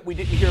shocked that we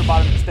didn't hear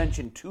about an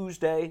extension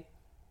Tuesday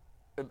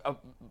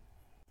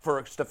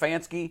for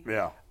Stefanski.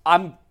 Yeah.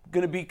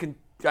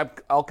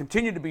 I'll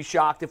continue to be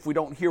shocked if we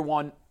don't hear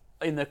one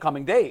in the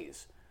coming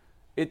days.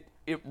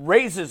 It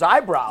raises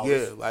eyebrows.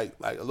 Yeah, like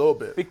a little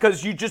bit.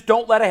 Because you just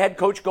don't let a head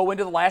coach go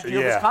into the last year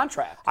of his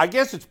contract. I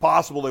guess it's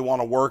possible they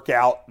want to work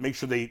out, make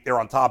sure they're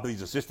on top of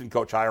these assistant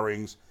coach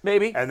hirings.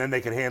 Maybe. And then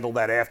they can handle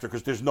that after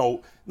because there's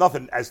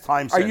nothing as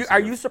time sensitive. Are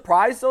you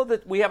surprised, though,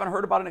 that we haven't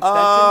heard about an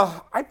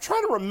extension? I'm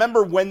trying to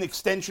remember when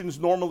extensions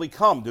normally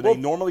come. Do they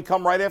normally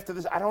come right after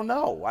this? I don't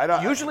know.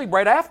 Usually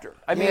right after.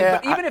 I mean,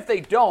 but even if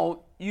they don't,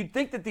 you'd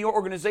think that the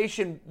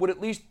organization would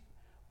at least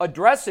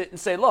address it and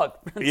say,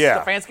 look,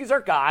 Stefanski's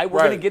our guy. We're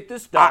going to get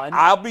this done.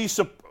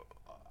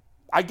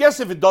 I guess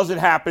if it doesn't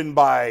happen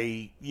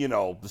by,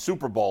 the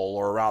Super Bowl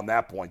or around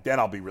that point, then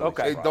I'll be really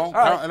surprised.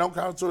 Don't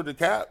count toward the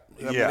cap.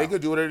 I mean, they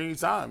could do it at any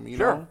time,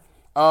 Sure.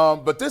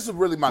 But this is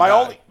really my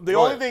guy. The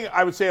only thing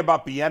I would say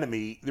about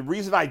Bieniemy, the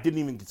reason I didn't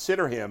even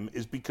consider him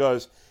is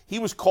because he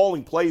was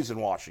calling plays in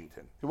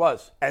Washington. He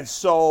was. And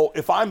so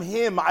if I'm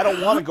him, I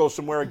don't want to go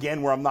somewhere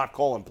again where I'm not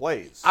calling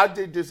plays. I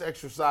did this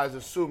exercise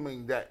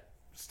assuming that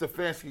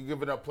Stefanski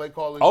giving up play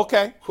calling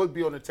could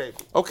be on the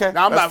table. Okay,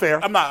 now that's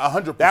fair. I'm not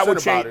 100% that would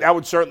about change. it. That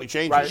would certainly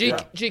change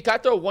it. G, can I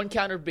throw one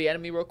counter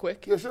Bieniemy real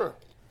quick? Yeah, sure.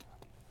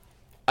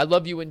 I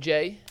love you and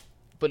Jay,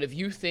 but if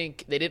you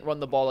think they didn't run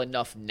the ball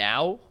enough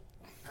now,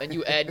 and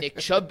you add Nick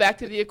Chubb back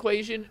to the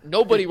equation,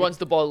 nobody runs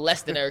the ball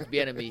less than Eric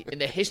Bieniemy in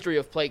the history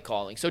of play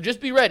calling. So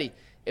just be ready.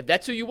 If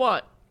that's who you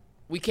want,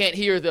 we can't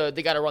hear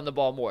they got to run the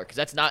ball more because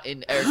that's not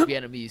in Eric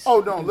Bieniemy's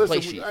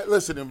play sheet.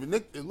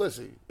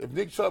 Listen. If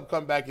Nick Chubb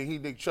come back and he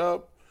Nick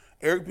Chubb,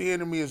 Eric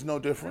Bieniemy is no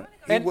different.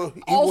 On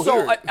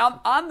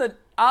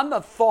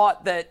the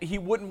thought that he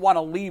wouldn't want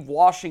to leave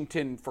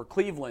Washington for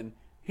Cleveland,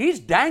 he's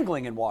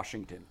dangling in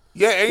Washington.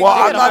 Yeah.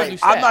 Well,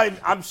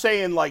 I'm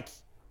saying like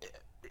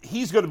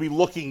he's going to be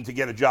looking to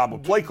get a job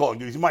with play calling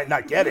because he might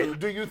not get it.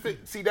 Do you think?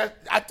 See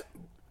that?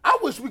 I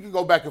wish we could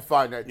go back and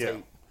find that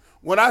tape.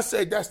 When I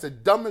say that's the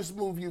dumbest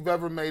move you've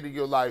ever made in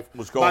your life,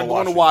 was going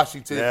to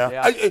Washington.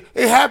 Yeah.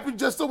 It happened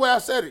just the way I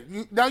said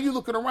it. Now you're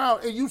looking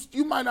around, and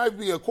you might not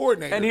be a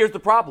coordinator. And here's the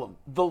problem.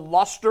 The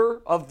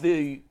luster of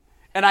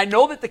and I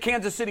know that the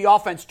Kansas City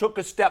offense took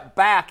a step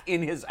back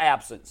in his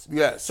absence.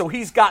 Yes. So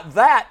he's got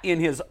that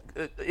in his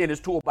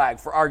tool bag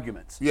for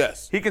arguments.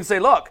 Yes. He can say,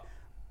 look,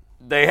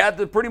 They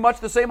had pretty much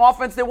the same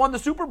offense they won the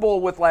Super Bowl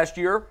with last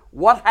year.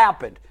 What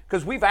happened?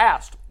 Because we've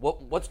asked,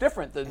 what's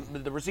different?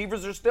 The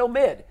receivers are still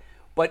mid.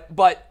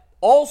 But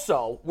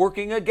also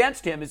working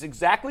against him is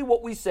exactly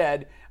what we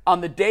said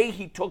on the day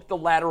he took the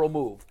lateral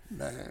move.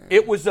 Man.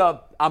 It was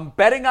I'm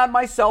betting on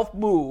myself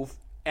move,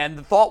 and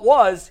the thought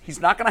was he's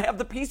not going to have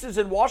the pieces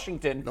in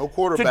Washington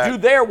to do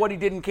there what he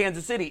did in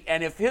Kansas City.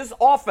 And if his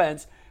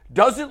offense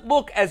doesn't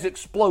look as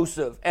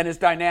explosive and as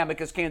dynamic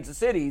as Kansas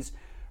City's,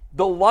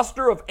 the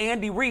luster of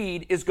Andy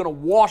Reid is going to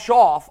wash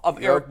off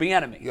of Eric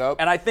Bieniemy. Yep.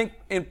 And I think,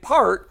 in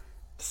part,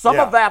 some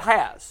of that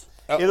has.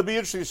 It'll be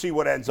interesting to see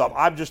what ends up.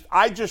 I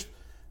just,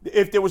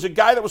 if there was a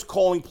guy that was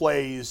calling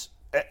plays,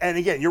 and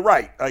again, you're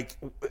right. Like,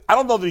 I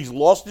don't know that he's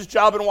lost his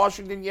job in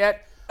Washington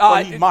yet.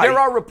 But he might. There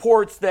are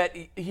reports that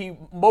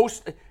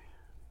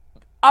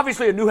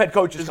obviously, a new head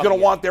coach is going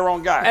to want their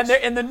own guys.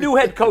 And the new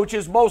head coach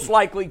is most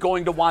likely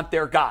going to want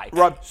their guy.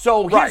 Right.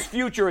 So his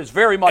future is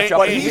very much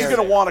up in the air. But he's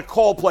going to want to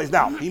call plays.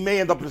 Now, he may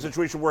end up in a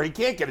situation where he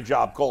can't get a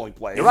job calling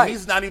plays. Right.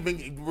 He's not even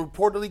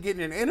reportedly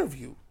getting an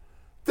interview.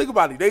 Think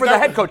about it. For the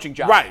head coaching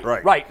job.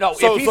 Right. No,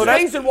 if he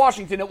stays in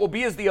Washington, it will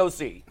be as the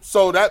OC.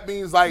 So that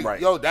means,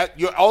 that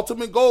your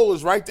ultimate goal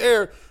is right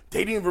there.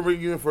 They didn't even bring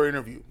you in for an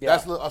interview. Yeah.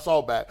 That's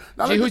all bad.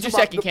 Now, who's your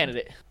second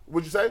candidate?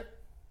 What'd you say?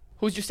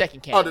 Who's your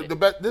second candidate?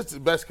 This is the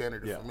best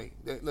candidate for me.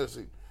 Let's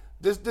see.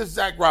 This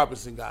Zach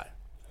Robinson guy.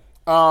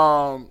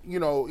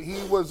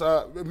 He was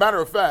matter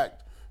of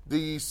fact,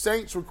 the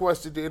Saints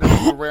requested to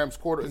interview the Rams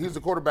he's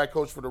the quarterback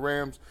coach for the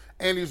Rams,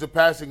 and he's a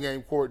passing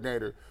game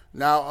coordinator.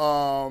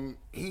 Now,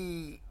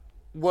 he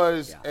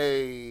was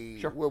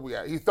where we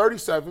at? He's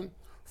 37,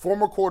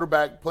 former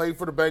quarterback, played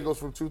for the Bengals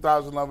from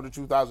 2011 to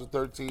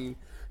 2013.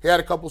 He had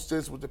a couple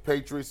stints with the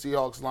Patriots,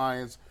 Seahawks,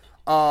 Lions.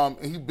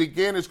 He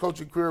began his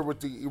coaching career with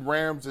the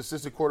Rams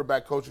assistant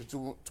quarterback coach in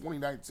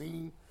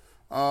 2019.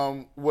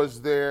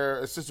 Was their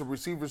assistant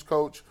receivers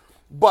coach,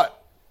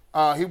 but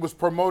he was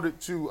promoted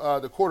to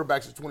the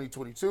quarterbacks in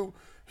 2022.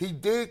 He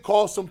did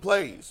call some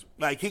plays.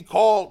 Like, he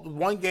called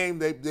one game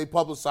they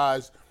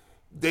publicized.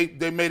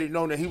 They made it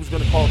known that he was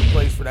going to call the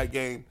plays for that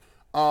game.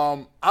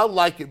 I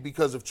like it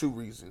because of two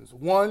reasons.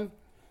 One,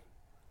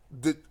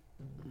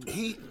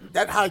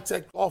 that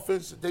high-tech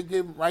offense that they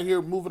give him right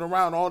here, moving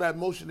around, all that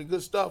motion and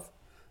good stuff,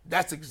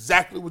 that's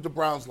exactly what the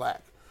Browns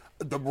lack.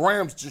 The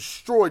Rams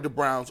destroyed the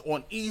Browns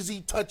on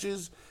easy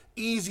touches,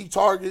 easy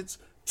targets.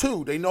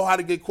 Two, they know how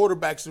to get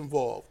quarterbacks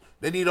involved.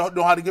 They need to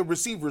know how to get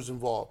receivers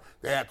involved.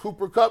 They had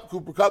Cooper Kupp.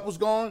 Cooper Kupp was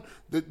gone.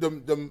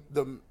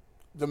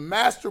 The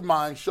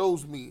mastermind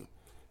shows me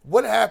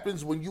what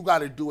happens when you got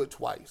to do it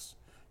twice.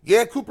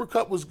 Yeah, Cooper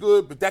Kupp was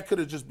good, but that could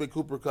have just been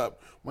Cooper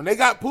Kupp. When they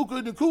got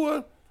Puka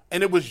Nacua,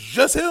 and it was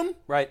just him,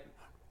 right?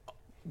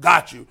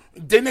 Got you.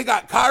 Then they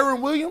got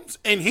Kyron Williams,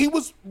 and he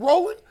was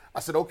rolling. I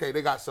said, okay,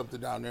 they got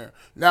something down there.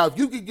 Now, if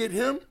you could get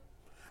him,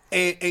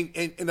 and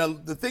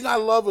the thing I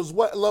love as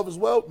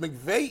well,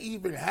 McVay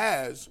even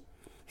has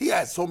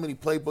so many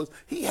playbooks.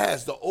 He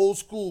has the old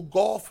school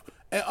golf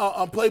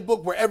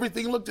playbook where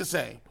everything looked the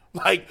same.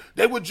 Like,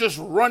 they would just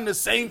run the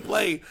same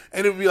play,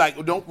 and it would be like,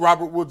 nope,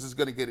 Robert Woods is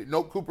going to get it.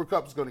 Nope, Cooper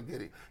Kupp is going to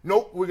get it.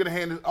 Nope, we're going to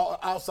hand it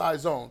outside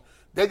zone.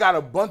 They got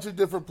a bunch of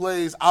different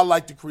plays. I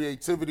like the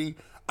creativity.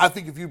 I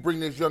think if you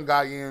bring this young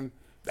guy in,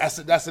 that's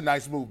a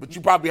nice move. But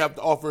you probably have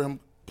to offer him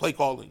play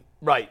calling.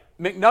 Right.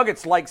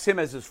 McNuggets likes him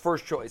as his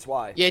first choice.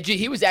 Why? Yeah,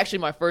 he was actually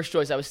my first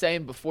choice. I was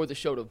saying before the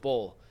show to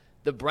Bull,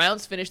 the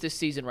Browns finished this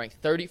season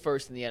ranked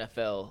 31st in the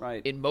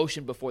NFL in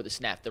motion before the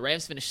snap. The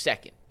Rams finished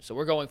second. So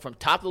we're going from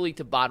top of the league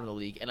to bottom of the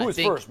league. And Who was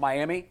first,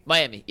 Miami?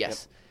 Miami,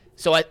 yes. Yep.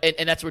 So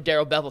and that's where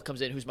Darrell Bevel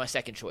comes in, who's my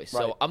second choice.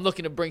 Right. So I'm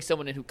looking to bring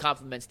someone in who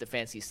complements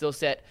Stefanski's skill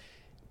set.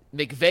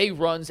 McVay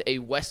runs a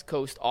West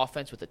Coast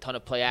offense with a ton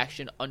of play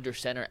action under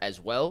center as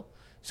well.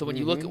 So when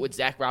you look at what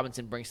Zach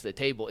Robinson brings to the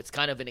table, it's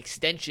kind of an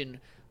extension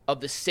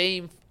of the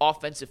same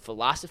offensive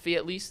philosophy,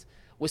 at least,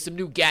 with some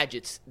new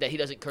gadgets that he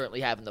doesn't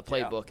currently have in the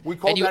playbook. Yeah.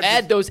 And you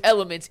add those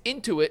elements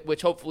into it,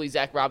 which hopefully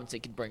Zach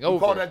Robinson can bring over. We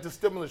call that the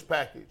stimulus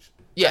package.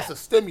 Yeah. That's a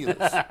stimulus.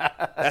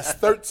 That's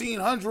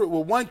 $1,300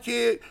 with one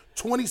kid,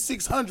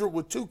 $2,600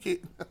 with two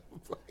kids.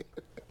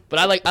 But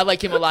I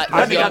like him a lot.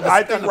 I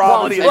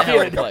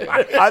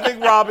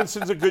think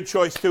Robinson's a good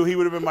choice, too. He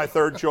would have been my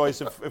third choice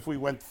if we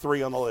went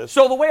three on the list.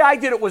 So the way I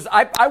did it was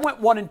I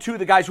went 1 and 2,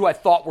 the guys who I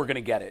thought were going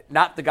to get it,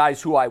 not the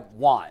guys who I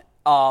want.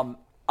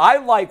 I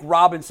like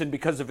Robinson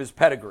because of his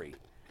pedigree.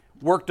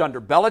 Worked under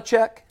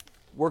Belichick,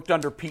 worked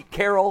under Pete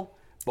Carroll,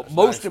 but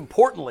most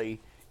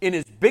importantly, in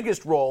his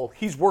biggest role,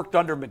 he's worked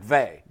under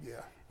McVay.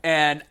 Yeah.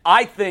 And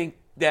I think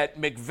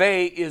that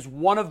McVay is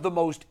one of the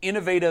most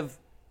innovative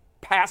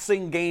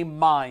passing game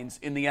minds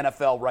in the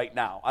NFL right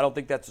now. I don't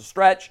think that's a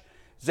stretch.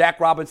 Zach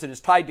Robinson is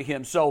tied to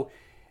him. So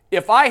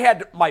if I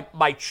had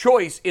my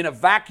choice in a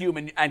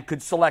vacuum and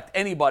could select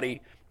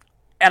anybody,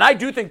 and I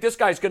do think this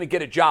guy's going to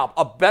get a job,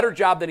 a better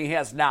job than he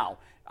has now.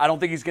 I don't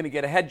think he's going to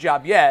get a head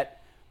job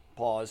yet.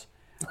 Pause.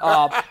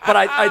 But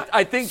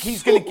I think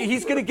he's going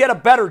to get a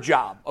better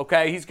job,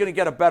 okay? He's going to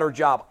get a better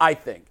job, I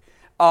think.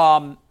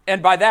 And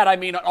by that, I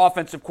mean an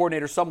offensive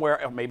coordinator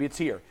somewhere, or maybe it's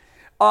here.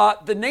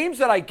 The names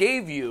that I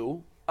gave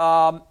you,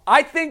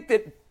 I think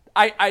that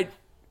I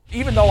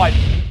even though I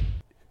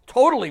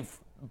totally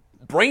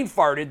brain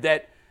farted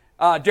that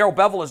Darrell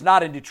Bevell is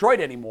not in Detroit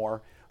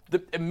anymore,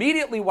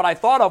 immediately what I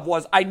thought of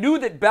was I knew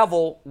that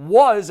Bevell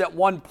was at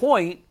one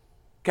point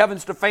Kevin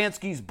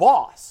Stefanski's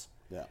boss.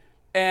 Yeah.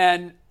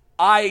 And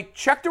I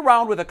checked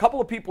around with a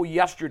couple of people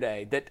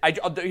yesterday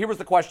here was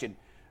the question.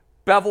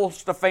 Bevell,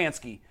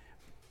 Stefanski,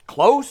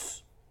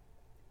 close?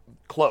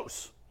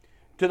 Close.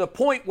 To the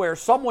point where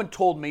someone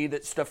told me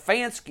that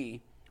Stefanski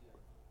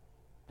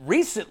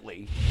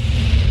recently,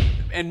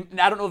 and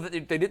I don't know that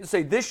they didn't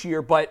say this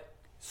year, but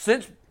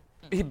since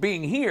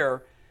being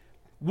here,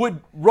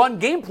 would run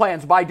game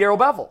plans by Darrell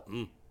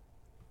Bevell.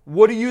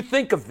 What do you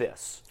think of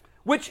this?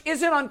 Which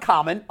isn't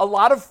uncommon. A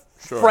lot of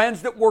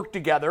friends that work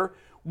together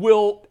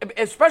will,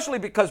 especially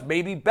because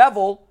maybe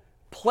Bevell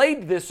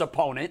played this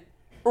opponent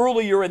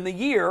earlier in the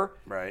year,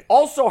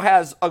 also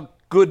has a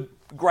good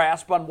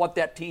grasp on what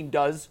that team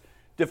does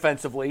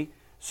defensively.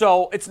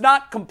 So it's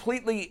not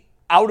completely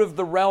out of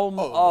the realm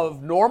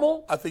of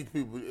normal. I think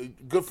people,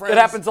 good friends. It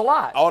happens a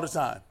lot. All the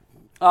time.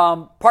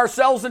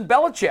 Parcells and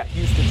Belichick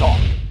used to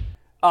talk.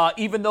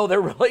 Even though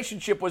their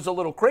relationship was a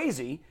little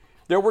crazy,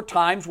 there were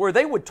times where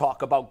they would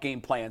talk about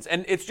game plans.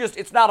 And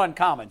it's not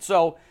uncommon.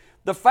 So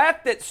the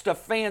fact that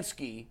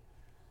Stefanski,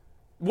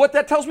 what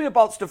that tells me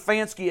about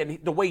Stefanski and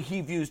the way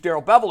he views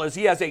Darrell Bevell is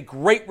he has a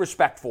great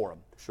respect for him.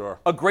 Sure.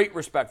 A great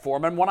respect for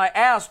him. And when I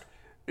asked,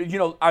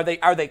 are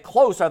they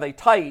close? Are they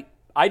tight?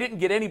 I didn't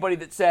get anybody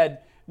that said,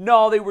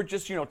 no, they were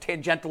just,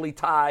 tangentially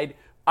tied.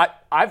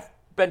 I've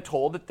been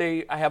told that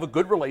they have a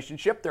good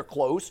relationship. They're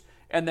close.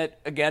 And that,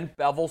 again,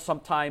 Bevell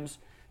sometimes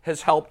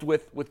has helped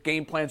with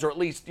game plans, or at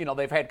least,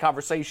 they've had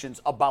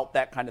conversations about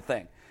that kind of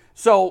thing.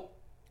 So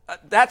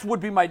that would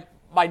be my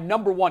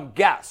number one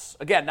guess.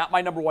 Again, not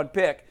my number one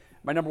pick.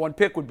 My number one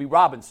pick would be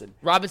Robinson.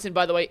 Robinson,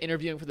 by the way,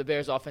 interviewing for the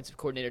Bears offensive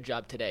coordinator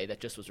job today. That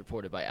just was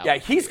reported by AVP. Yeah,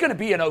 he's going to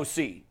be an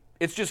OC.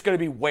 It's just going to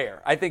be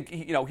where. I think,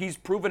 he's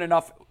proven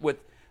enough with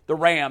the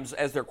Rams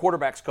as their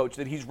quarterback's coach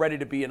that he's ready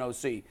to be an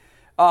OC.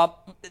 Now,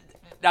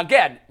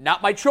 again,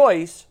 not my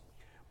choice.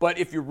 But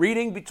if you're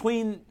reading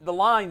between the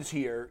lines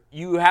here,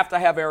 you have to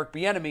have Eric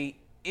Bieniemy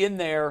in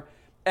there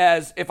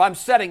as if I'm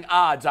setting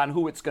odds on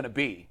who it's going to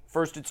be.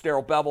 First it's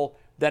Darrell Bevell,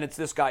 then it's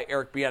this guy,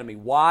 Eric Bieniemy.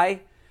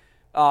 Why?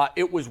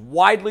 It was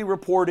widely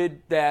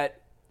reported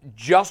that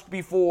just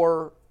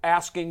before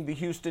asking the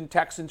Houston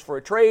Texans for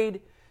a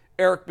trade,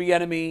 Eric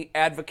Bieniemy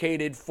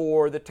advocated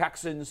for the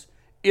Texans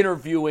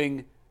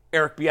interviewing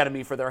Eric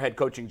Bieniemy for their head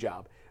coaching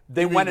job.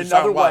 They went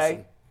another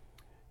way.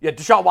 Yeah,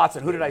 Deshaun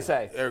Watson. Who did I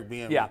say? Eric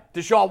Bieniemy. Yeah,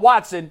 Deshaun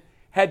Watson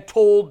had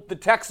told the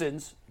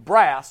Texans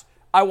brass,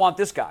 I want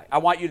this guy. I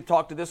want you to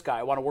talk to this guy.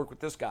 I want to work with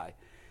this guy.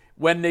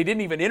 When they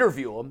didn't even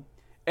interview him,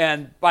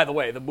 and by the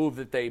way, the move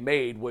that they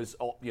made was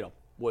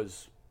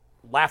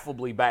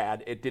laughably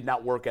bad. It did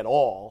not work at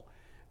all.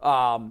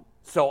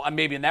 So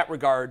maybe in that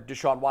regard,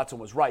 Deshaun Watson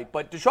was right.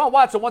 But Deshaun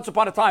Watson, once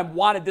upon a time,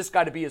 wanted this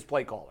guy to be his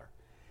play caller.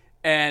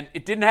 And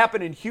it didn't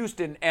happen in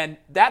Houston, and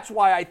that's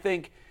why I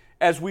think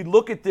as we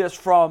look at this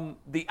from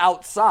the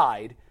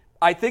outside,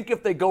 I think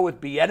if they go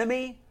with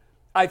Bieniemy,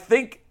 I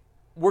think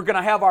we're going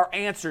to have our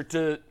answer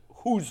to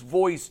whose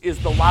voice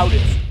is the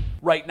loudest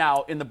right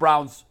now in the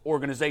Browns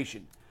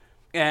organization.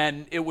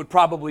 And it would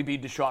probably be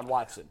Deshaun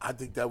Watson. I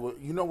think that would,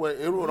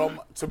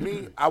 to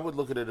me, I would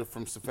look at it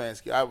from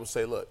Stefanski. I would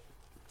say, look,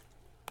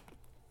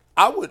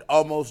 I would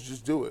almost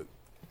just do it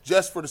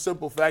just for the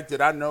simple fact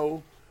that I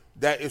know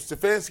that if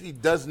Stefanski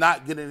does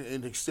not get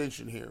an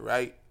extension here,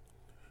 right,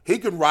 he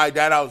can ride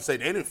that out and say,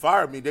 they didn't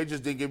fire me. They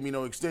just didn't give me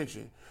no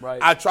extension. Right.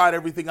 I tried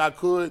everything I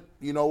could.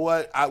 You know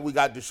what? We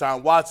got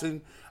Deshaun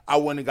Watson. I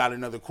went and got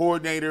another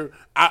coordinator.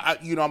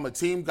 I'm a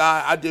team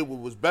guy. I did what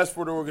was best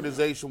for the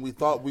organization. We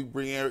thought we'd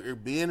bring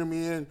Eric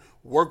Bieniemy in,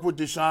 work with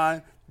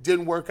Deshaun.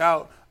 Didn't work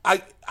out.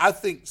 I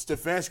think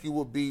Stefanski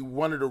would be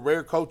one of the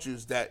rare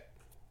coaches that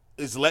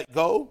is let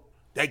go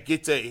that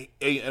gets an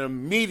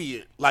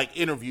immediate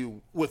interview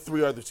with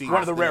three other teams.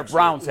 One of the rare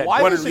Browns head.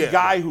 Why does a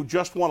guy who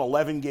just won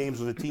 11 games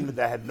with a team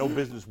that had no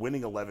business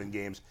winning 11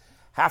 games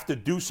have to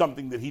do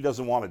something that he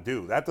doesn't want to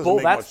do? That doesn't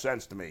make much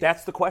sense to me.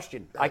 That's the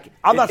question.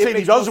 I'm not saying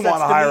he doesn't want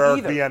to hire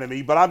Eric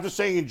Bieniemy, but I'm just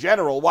saying in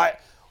general, why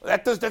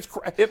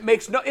it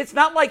makes no. It's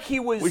not like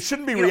he was. We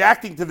shouldn't be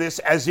reacting to this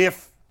as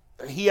if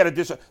he had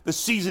the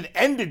season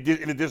ended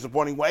in a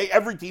disappointing way.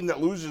 Every team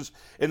that loses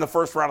in the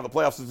first round of the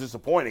playoffs is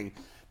disappointing.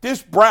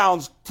 This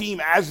Browns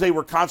team, as they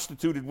were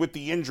constituted with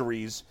the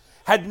injuries,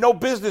 had no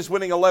business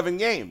winning 11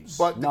 games.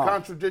 But the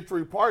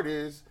contradictory part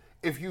is,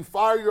 if you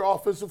fire your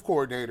offensive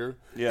coordinator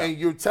and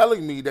you're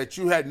telling me that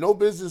you had no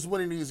business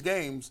winning these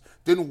games,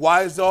 then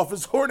why is the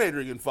offensive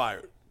coordinator getting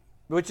fired?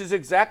 Which is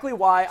exactly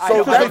why I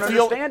don't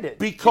understand it.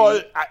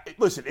 Because,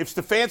 listen, if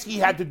Stefanski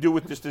had to do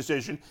with this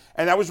decision,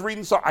 and I was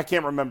reading, I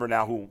can't remember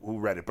now who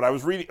read it, but I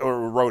was reading,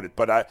 or wrote it,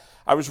 but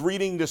I was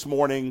reading this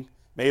morning,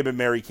 may have been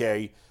Mary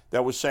Kay,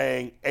 that was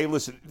saying, hey,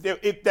 listen, that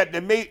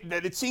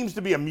it seems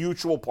to be a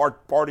mutual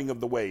parting of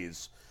the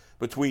ways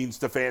between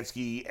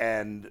Stefanski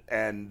and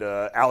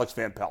Alex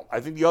Van Pelt. I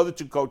think the other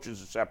two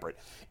coaches are separate.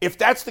 If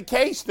that's the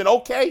case, then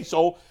okay.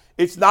 So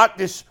it's not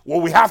this,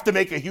 well, we have to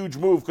make a huge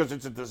move because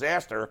it's a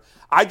disaster.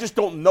 I just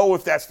don't know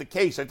if that's the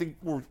case. I think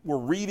we're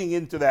reading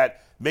into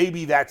that.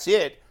 Maybe that's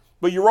it.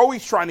 But you're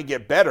always trying to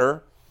get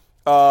better.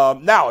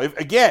 Now,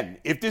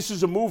 if this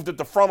is a move that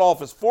the front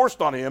office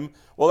forced on him,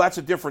 well, that's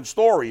a different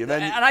story. And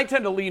I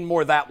tend to lean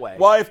more that way.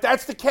 Well, if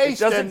that's the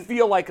case, it doesn't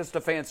feel like a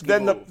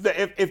Stefanski move.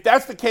 If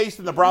that's the case,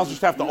 then the Browns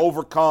just have to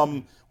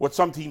overcome what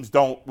some teams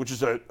don't, which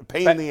is a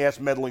pain-in-the-ass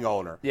meddling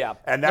owner. Yeah.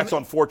 And that's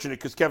unfortunate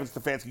because Kevin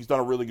Stefanski's done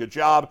a really good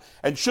job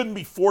and shouldn't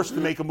be forced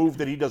to make a move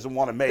that he doesn't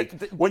want to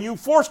make. When you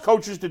force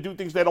coaches to do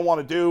things they don't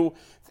want to do,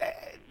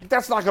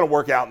 that's not going to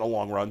work out in the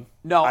long run.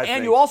 No,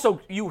 and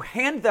you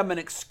hand them an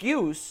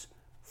excuse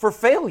for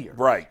failure.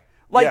 Right.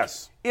 Like,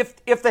 yes.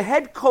 If the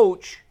head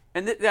coach,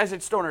 and I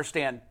just don't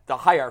understand the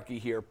hierarchy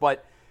here,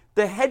 but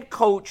the head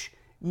coach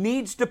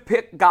needs to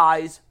pick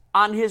guys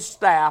on his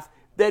staff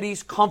that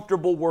he's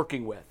comfortable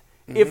working with.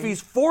 Mm-hmm. If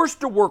he's forced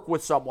to work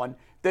with someone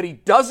that he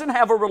doesn't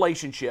have a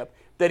relationship,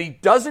 that he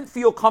doesn't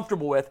feel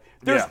comfortable with,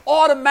 there's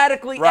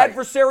automatically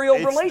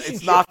adversarial relationship.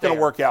 It's not going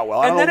to work out well.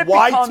 I don't know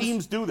why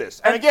teams do this.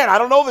 And again, I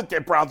don't know that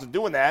the Browns are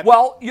doing that.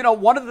 Well,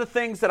 one of the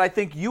things that I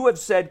think you have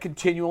said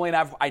continually,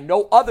 and I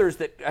know others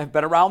that have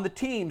been around the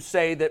team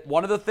say that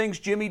one of the things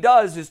Jimmy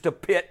does is to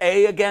pit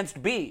A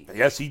against B.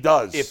 Yes, he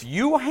does. If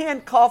you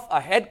handcuff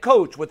a head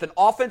coach with an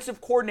offensive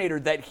coordinator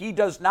that he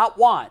does not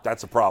want,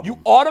 that's a problem. You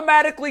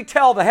automatically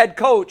tell the head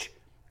coach,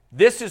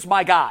 this is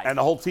my guy. And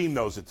the whole team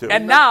knows it, too.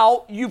 And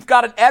now you've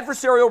got an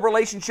adversarial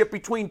relationship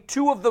between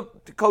two of the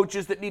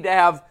coaches that need to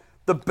have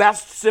the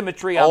best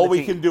symmetry on the team. All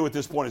we can do at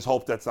this point is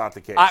hope that's not the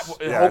case. Hope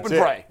and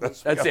pray.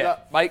 That's it.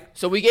 Mike?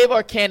 So we gave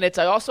our candidates.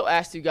 I also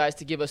asked you guys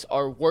to give us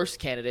our worst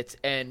candidates.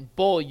 And,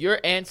 Bull,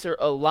 your answer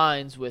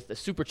aligns with the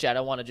Super Chat.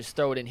 I want to just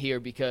throw it in here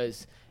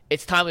because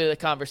it's timely to the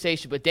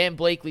conversation. But Dan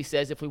Blakely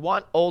says, if we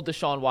want old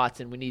Deshaun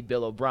Watson, we need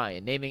Bill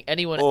O'Brien. Naming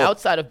anyone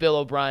outside of Bill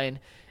O'Brien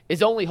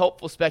is only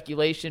hopeful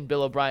speculation.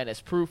 Bill O'Brien has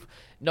proof.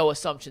 No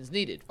assumptions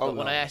needed. But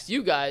when I asked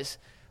you guys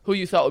who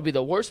you thought would be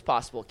the worst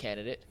possible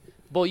candidate,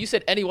 Bull, you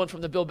said anyone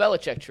from the Bill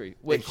Belichick tree,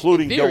 which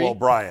including in theory, Bill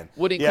O'Brien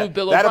would include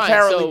Bill O'Brien. That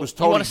apparently so was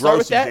Tony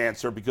Gross's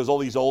answer because all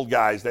these old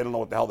guys, they don't know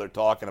what the hell they're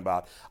talking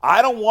about.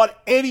 I don't want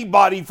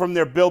anybody from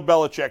their Bill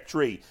Belichick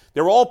tree.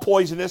 They're all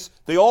poisonous.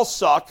 They all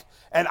suck.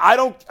 And I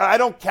don't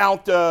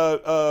count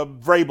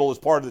Vrabel as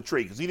part of the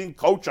tree because he didn't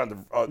coach under.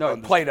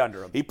 He played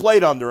under him. He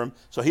played under him,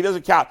 so he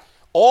doesn't count.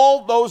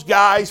 All those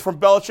guys from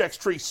Belichick's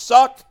tree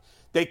suck.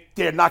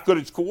 They're not good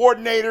as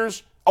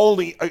coordinators,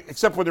 only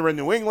except when they're in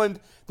New England.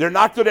 They're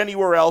not good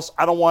anywhere else.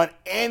 I don't want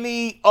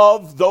any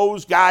of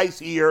those guys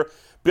here.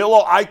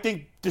 I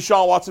think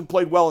Deshaun Watson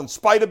played well in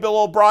spite of Bill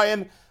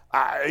O'Brien.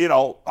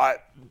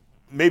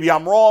 Maybe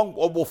I'm wrong.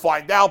 We'll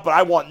find out. But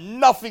I want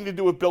nothing to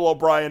do with Bill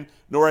O'Brien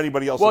nor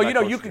anybody else. Well,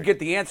 you could get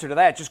the answer to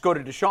that. Just go to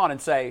Deshaun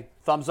and say,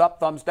 thumbs up,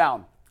 thumbs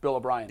down. Bill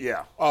O'Brien.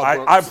 Yeah.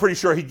 I'm pretty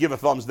sure he'd give a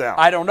thumbs down.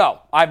 I don't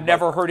know. I've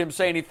never heard him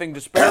say anything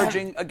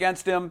disparaging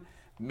against him.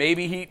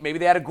 Maybe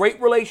they had a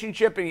great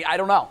relationship, and I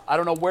don't know. I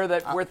don't know where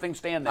things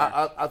stand there.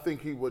 I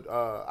think he would.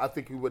 I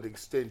think he would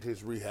extend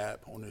his rehab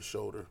on his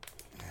shoulder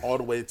all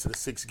the way into the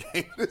 6th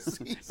game this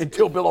season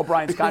until Bill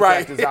O'Brien's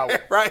contract is out.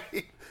 Right.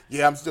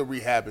 Yeah, I'm still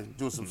rehabbing,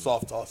 doing some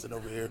soft tossing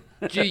over here.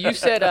 Gee, you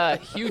said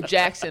Hugh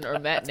Jackson or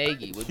Matt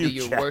Nagy would be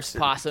your worst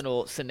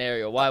possible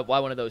scenario. Why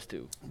one of those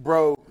two?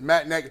 Bro,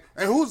 Matt Nagy.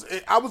 And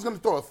I was going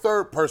to throw a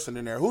third person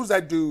in there. Who's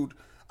that dude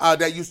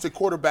that used to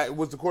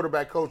was the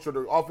quarterback coach or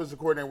the offensive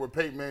coordinator where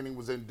Peyton Manning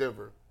was in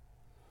Denver?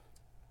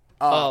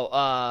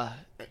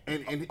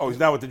 He's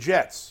now with the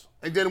Jets.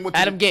 And then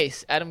Adam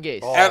Gase.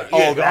 That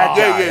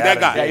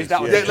guy. Yeah, he's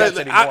not with the Jets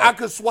anymore. I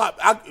could swap.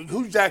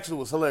 Hugh Jackson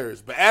was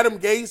hilarious, but Adam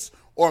Gase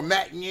or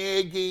Matt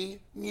Nagy,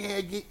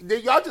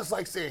 y'all just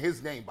like saying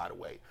his name, by the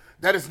way.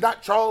 That is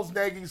not Charles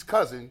Nagy's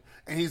cousin,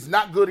 and he's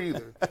not good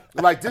either.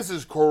 Like, this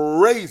is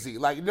crazy.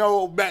 Like,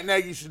 no, Matt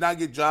Nagy should not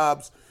get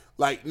jobs.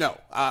 Like, no,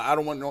 I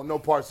don't want no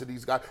parts of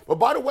these guys. But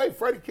by the way,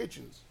 Freddie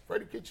Kitchens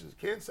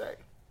can say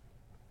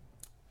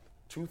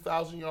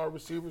 2,000-yard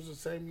receivers the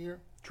same year.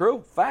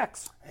 True,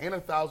 facts. And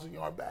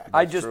 1,000-yard back.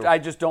 I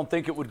just don't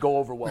think it would go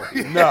over well.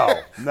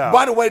 No.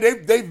 By the way,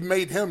 they've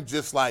made him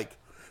just like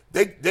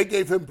they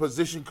gave him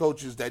position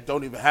coaches that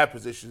don't even have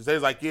positions.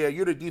 They're like, yeah,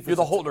 you're the defense. You're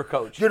the holder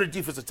coach. You're the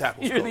defensive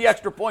tackles You're coach. the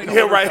extra point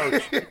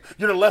holder coach.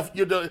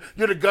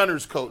 You're the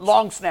gunners coach.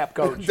 Long snap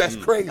coach. That's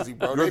crazy,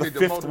 bro. You're the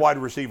 5th wide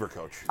receiver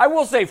coach. I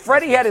will say,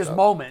 Freddie had his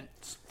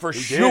moments for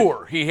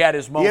sure. He had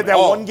his moments. He had that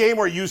one game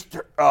where he used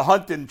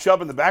Hunt and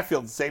Chubb in the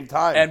backfield at the same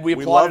time, and we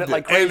applauded it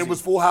like crazy. And it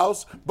was full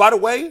house. By the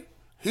way,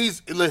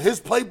 his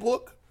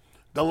playbook,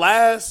 the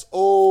last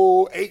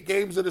 8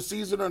 games of the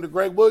season under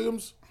Greg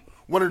Williams,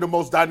 one of the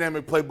most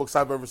dynamic playbooks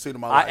I've ever seen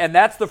in my life. And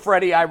that's the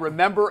Freddie I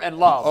remember and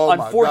love. Oh,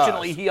 my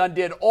Unfortunately, gosh. he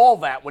undid all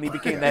that when he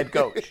became the head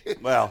coach.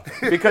 Well,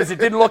 because it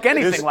didn't look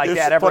anything like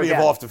that ever plenty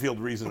again. of off-the-field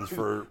reasons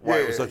for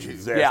why it was such a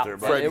disaster. Yeah,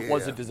 but it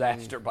was a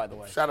disaster, by the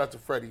way. Shout out to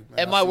Freddie, man.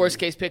 And my worst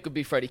case pick would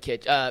be Freddie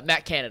Kitch,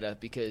 Matt Canada,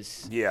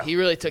 because he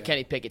really took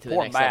Kenny Pickett to the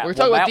Poor next Matt. level. We're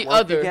talking Will about Matt the work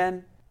other.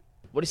 again?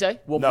 What do you say?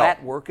 Will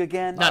Matt work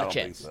again? Not I a don't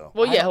chance. think so.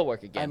 Well, yeah, he'll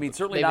work again. I mean, but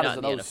certainly maybe not as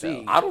in an the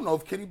OC. NFL. I don't know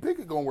if Kenny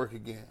Pickett going to work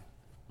again.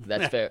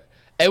 That's fair.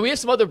 And we have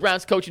some other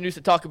Browns coaching news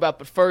to talk about,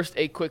 but first,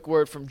 a quick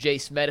word from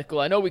Jace Medical.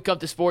 I know we come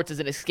to sports as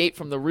an escape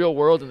from the real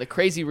world and the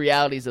crazy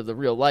realities of the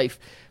real life,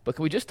 but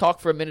can we just talk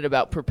for a minute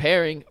about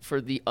preparing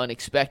for the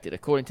unexpected?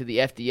 According to the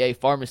FDA,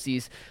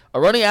 pharmacies are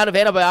running out of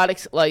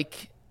antibiotics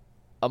like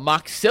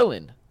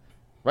amoxicillin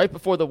right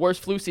before the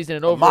worst flu season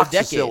in over a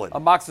decade.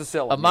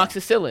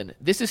 Amoxicillin.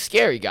 This is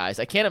scary, guys.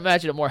 I can't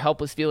imagine a more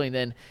helpless feeling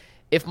than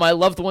if my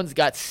loved ones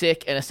got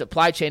sick and a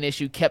supply chain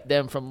issue kept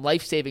them from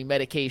life-saving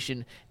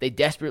medication they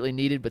desperately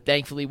needed, but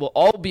thankfully we'll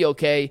all be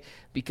okay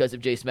because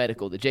of Jace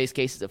Medical. The Jace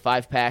case is a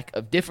 5-pack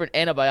of different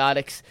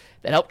antibiotics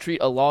that help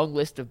treat a long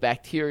list of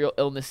bacterial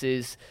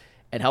illnesses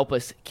and help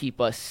us keep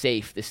us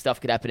safe. This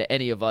stuff could happen to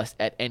any of us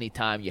at any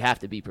time. You have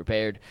to be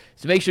prepared.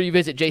 So make sure you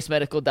visit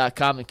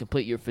jacemedical.com and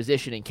complete your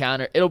physician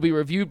encounter. It'll be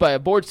reviewed by a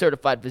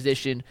board-certified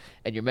physician,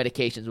 and your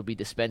medications will be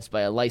dispensed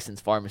by a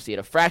licensed pharmacy at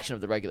a fraction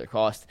of the regular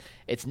cost.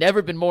 It's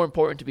never been more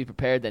important to be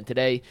prepared than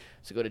today.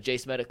 So go to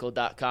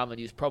jacemedical.com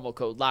and use promo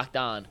code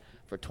LOCKEDON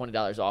for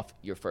 $20 off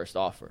your first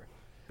offer.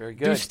 Very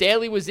good. Deuce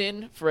Staley was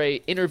in for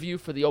an interview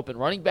for the open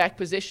running back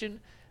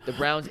position. The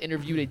Browns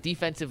interviewed a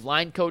defensive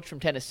line coach from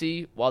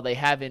Tennessee. While they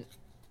haven't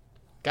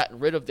gotten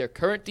rid of their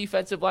current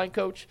defensive line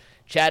coach,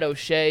 Chad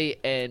O'Shea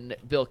and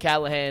Bill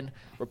Callahan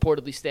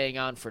reportedly staying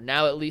on for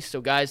now at least.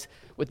 So, guys,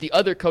 with the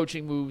other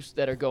coaching moves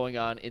that are going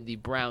on in the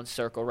Browns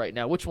circle right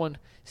now, which one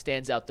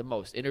stands out the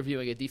most?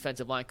 Interviewing a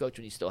defensive line coach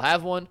when you still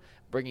have one,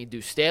 bringing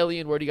Deuce Staley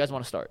in? Where do you guys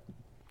want to start?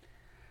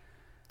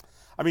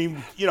 I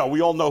mean,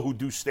 we all know who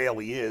Deuce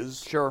Staley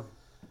is. Sure.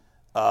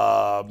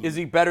 Is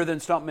he better than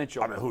Stump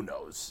Mitchell? I mean, who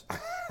knows?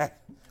 I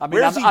mean,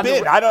 Where's he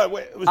been?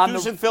 Was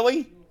Deuce in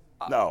Philly?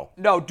 No.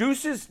 No,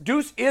 Deuce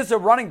is a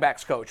running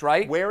backs coach,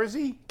 right? Where is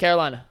he?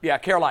 Carolina. Yeah,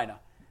 Carolina.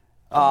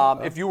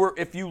 If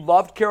you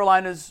loved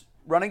Carolina's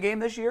running game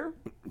this year,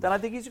 then I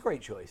think he's a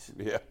great choice.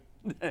 Yeah.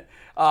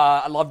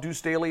 I love Deuce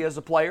Staley as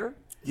a player.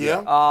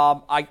 Yeah.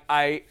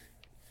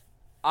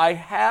 I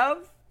have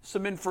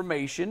some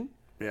information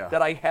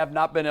that I have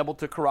not been able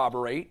to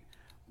corroborate,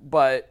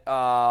 but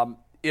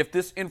if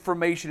this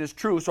information is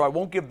true, so I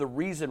won't give the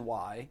reason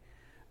why,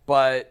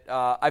 but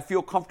I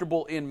feel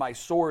comfortable in my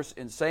source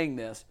in saying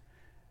this.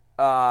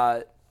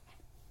 The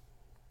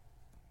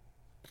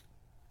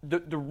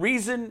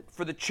reason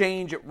for the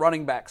change at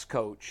running backs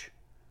coach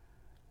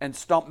and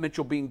Stump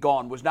Mitchell being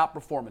gone was not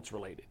performance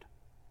related.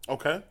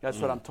 Okay. That's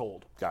what I'm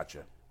told.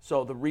 Gotcha.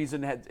 So the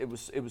reason it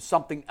was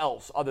something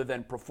else other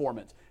than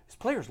performance. His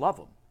players love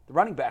him. The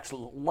running backs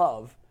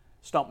love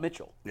Stump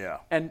Mitchell. Yeah.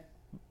 And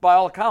by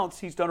all accounts,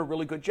 he's done a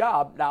really good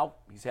job. Now,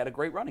 he's had a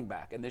great running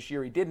back, and this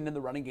year he didn't, and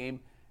the running game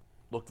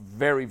looked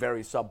very,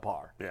 very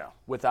subpar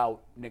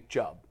without Nick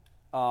Chubb.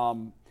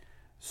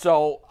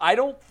 So I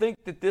don't think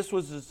that this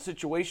was a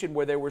situation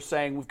where they were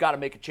saying we've got to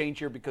make a change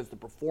here because the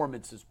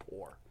performance is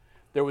poor.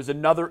 There was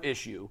another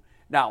issue.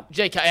 Now,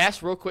 Jay, can I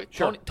ask real quick?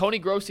 Sure. Tony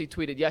Grossi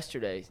tweeted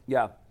yesterday.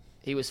 Yeah.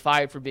 He was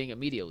fired for being a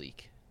media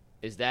leak.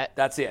 Is that?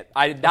 That's it.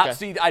 I did not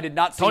see.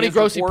 Tony his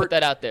Grossi report. put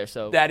that out there.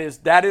 So that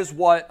is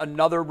what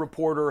another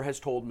reporter has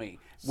told me.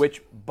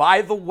 Which,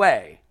 by the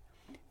way,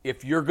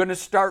 if you're going to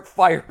start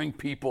firing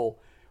people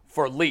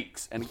for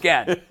leaks, and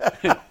again,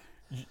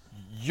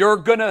 you're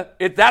gonna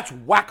that's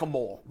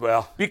whack-a-mole.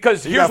 Well,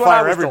 because you here's gotta what I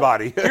fire was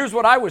everybody. told. Here's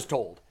what I was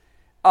told.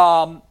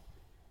 The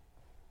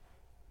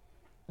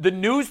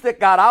news that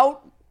got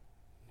out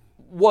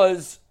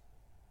was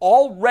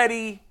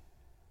already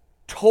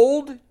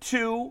told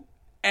to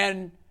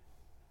and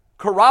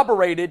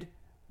corroborated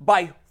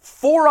by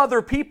 4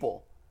 other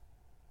people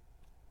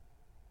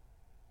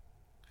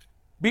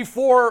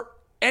before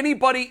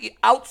anybody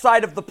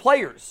outside of the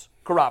players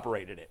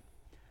corroborated it.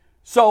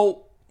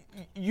 So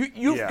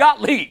you've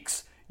got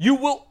leaks. You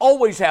will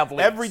always have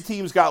leaks. Every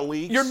team's got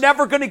leaks. You're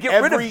never going to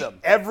get rid of them.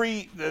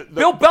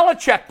 Bill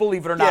Belichick,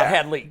 believe it or not,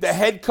 had leaks. The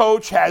head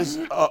coach has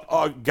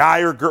a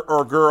guy or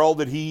girl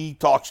that he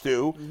talks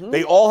to. Mm-hmm.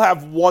 They all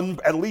have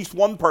at least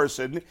one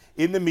person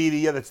in the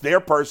media that's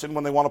their person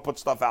when they want to put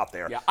stuff out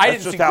there. Yeah, I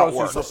That's didn't see just how it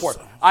Grossi's works.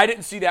 report. I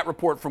didn't see that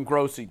report from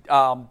Grossi.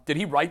 Did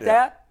he write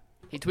that?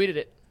 he tweeted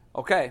it.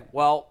 Okay,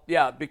 well,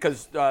 yeah,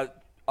 because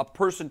a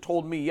person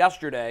told me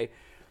yesterday,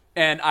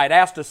 and I'd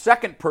asked a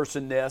second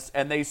person this,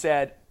 and they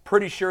said,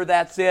 pretty sure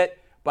that's it,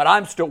 but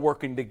I'm still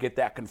working to get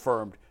that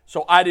confirmed.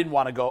 So I didn't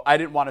want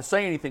to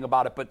say anything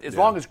about it, but as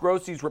long as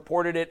Grossi's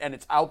reported it and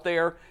it's out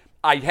there,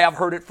 I have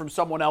heard it from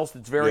someone else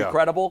that's very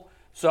credible.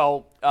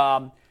 So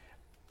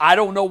I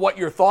don't know what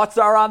your thoughts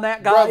are on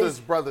that, guys.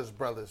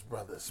 Brothers.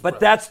 But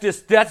that's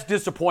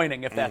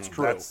disappointing if that's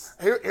true.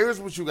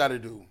 Here's what you got to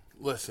do.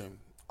 Listen,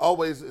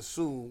 always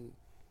assume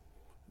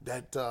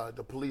that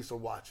the police are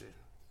watching.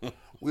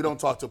 We don't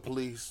talk to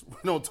police. We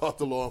don't talk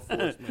to law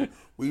enforcement.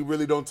 We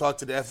really don't talk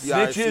to the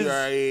FBI, Snitches.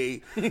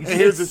 CIA. And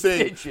here's the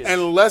thing. Snitches.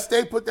 Unless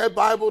they put that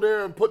Bible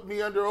there and put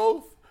me under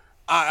oath,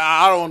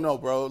 I don't know,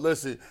 bro.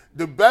 Listen,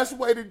 the best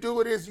way to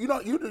do it is,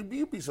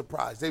 you'd be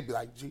surprised. They'd be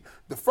like, gee,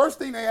 the first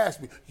thing they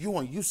ask me, you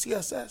on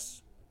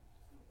UCSS?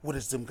 What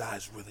is them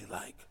guys really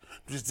like?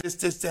 Is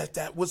this,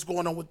 that? What's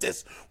going on with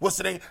this? What's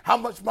the name? How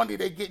much money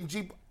they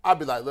getting? I'll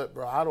be like, look,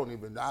 bro,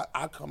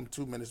 I come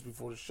 2 minutes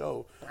before the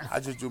show. I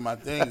just do my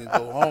thing and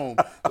go home.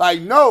 Like,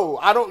 no,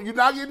 you're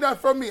not getting that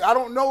from me. I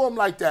don't know him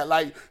like that.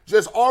 Like,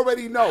 just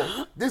already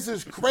know. This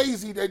is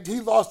crazy that he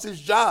lost his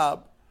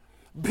job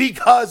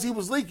because he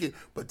was leaking.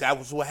 But that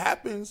was what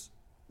happens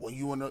when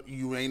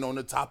you ain't on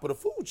the top of the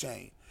food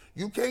chain.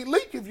 You can't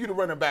leak if you're the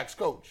running backs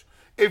coach.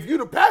 If you're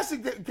the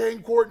passing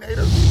game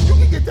coordinator, you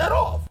can get that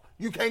off.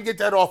 You can't get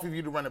that off if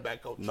you're the running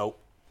back coach. Nope.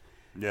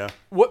 Yeah.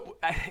 What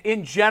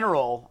in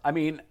general, I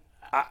mean,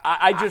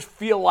 I just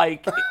feel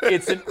like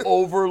it's an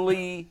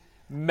overly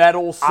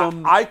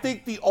meddlesome. I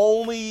think the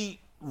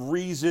only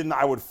reason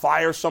I would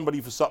fire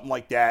somebody for something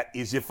like that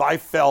is if I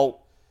felt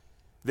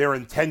their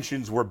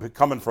intentions were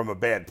coming from a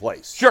bad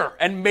place. Sure,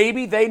 and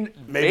maybe they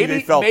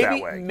felt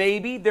that way.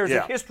 Maybe there's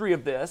a history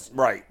of this.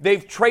 Right.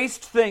 They've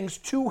traced things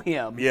to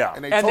him. Yeah.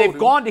 And they've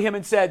gone to him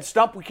and said,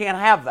 Stump, we can't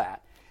have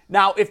that.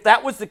 Now, if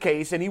that was the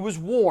case and he was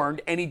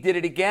warned and he did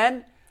it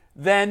again,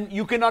 then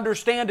you can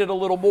understand it a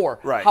little more.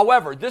 Right.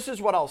 However, this is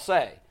what I'll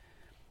say.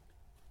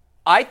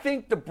 I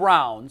think the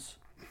Browns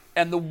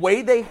and the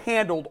way they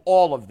handled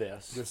all of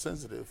this. They're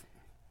sensitive.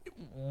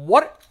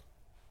 What?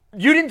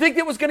 You didn't think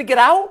it was going to get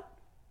out?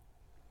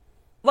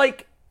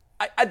 Like,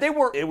 they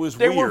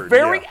were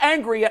very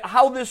angry at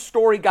how this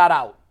story got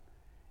out.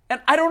 And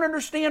I don't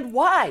understand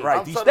why.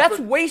 Right. That's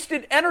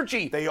wasted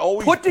energy. They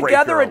always put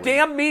together break a early.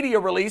 damn media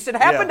release. It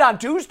happened on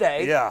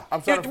Tuesday. Yeah.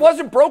 It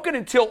wasn't broken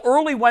until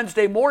early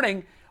Wednesday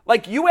morning.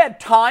 Like, you had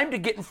time to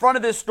get in front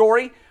of this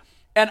story.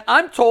 And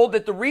I'm told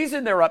that the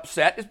reason they're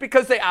upset is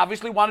because they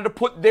obviously wanted to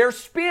put their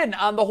spin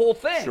on the whole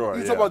thing. Sure.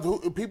 You talking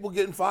about people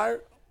getting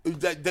fired? He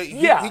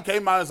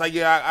came out and was like,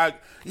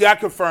 I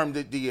confirmed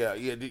that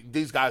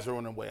these guys are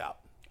on their way out.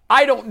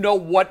 I don't know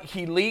what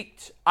he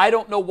leaked. I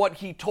don't know what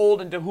he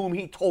told and to whom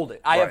he told it.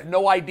 I have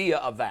no idea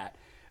of that.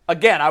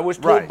 Again, I was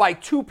told by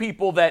two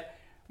people that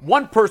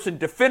one person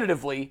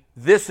definitively,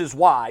 this is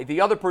why.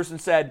 The other person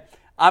said,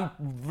 I'm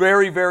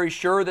very, very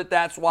sure that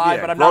that's why,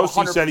 but I'm not 100%.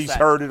 Grossi said he's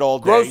heard it all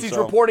day. Grossi's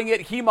reporting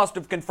it. He must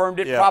have confirmed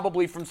it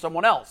probably from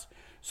someone else.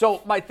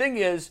 So my thing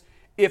is,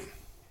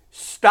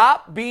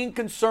 stop being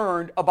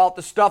concerned about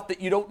the stuff that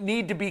you don't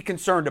need to be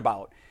concerned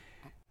about.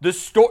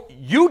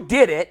 You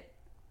did it.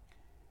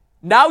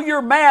 Now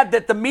you're mad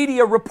that the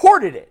media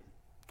reported it.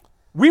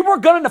 We were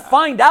going to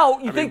find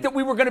out. You think that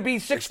we were going to be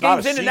 6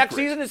 games into next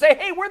season and say,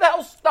 hey, where the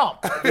hell's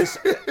Stump?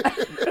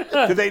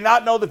 Do they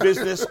not know the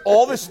business?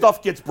 All this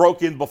stuff gets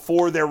broken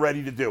before they're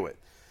ready to do it.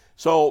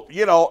 So,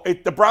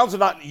 the Browns are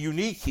not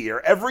unique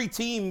here. Every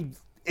team,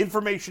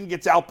 information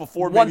gets out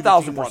before maybe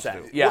the team wants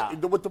to. Yeah.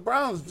 What the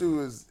Browns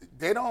do is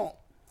they don't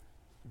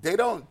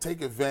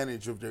take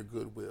advantage of their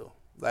goodwill.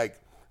 Like,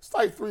 it's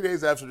like 3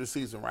 days after the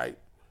season, right?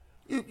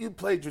 You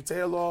played your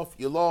tail off.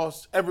 You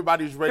lost.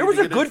 Everybody's ready. There was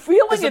to a get good in.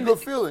 feeling. It's a good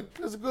feeling.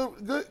 It's a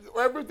good.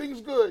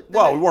 Everything's good.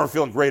 Well, we weren't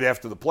feeling great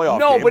after the playoff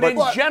No, game. but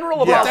in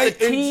general about the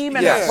team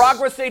and the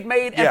progress they've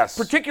made, and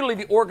particularly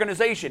the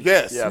organization.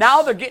 Yes.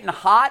 Now they're getting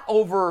hot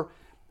over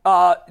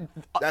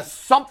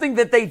something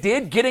that they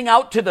did, getting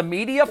out to the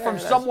media from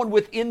someone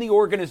within the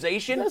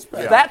organization.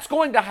 That's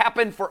going to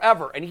happen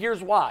forever, and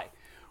here's why.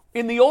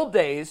 In the old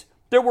days,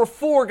 there were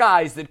 4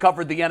 guys that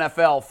covered the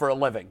NFL for a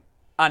living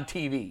on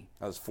TV.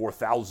 That was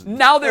 4,000.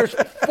 Now there's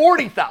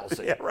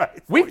 40,000. Yeah, right.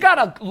 40. We've got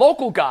a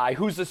local guy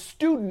who's a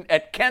student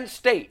at Kent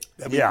State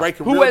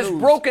who has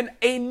broken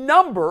a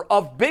number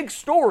of big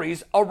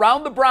stories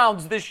around the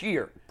Browns this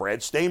year. Brad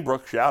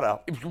Stainbrook, shout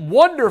out.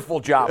 Wonderful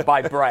job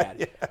by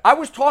Brad. I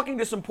was talking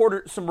to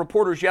some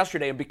reporters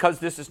yesterday, and because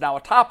this is now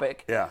a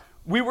topic,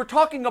 we were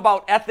talking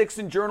about ethics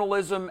in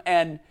journalism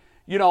and,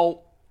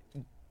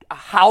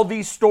 how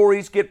these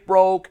stories get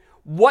broke,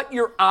 what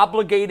you're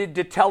obligated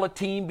to tell a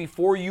team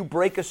before you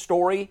break a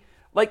story.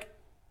 Like,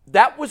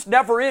 that was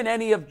never in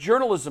any of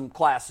journalism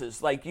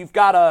classes. Like, you've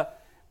got to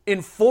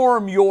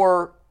inform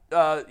your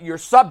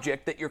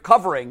subject that you're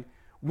covering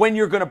when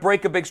you're going to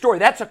break a big story.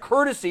 That's a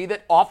courtesy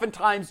that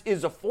oftentimes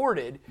is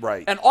afforded.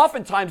 Right. And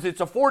oftentimes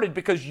it's afforded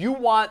because you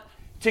want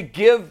to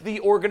give the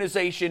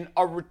organization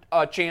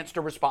a chance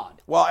to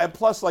respond. Well, and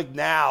plus, like,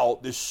 now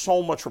there's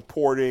so much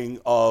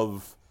reporting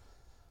of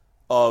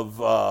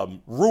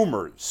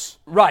rumors.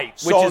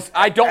 Right, which is,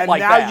 I don't like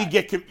that. And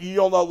now you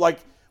don't know, like,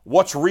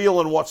 what's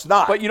real and what's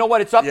not. But you know what?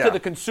 It's up to the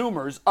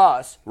consumers,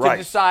 us, to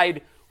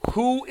decide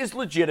who is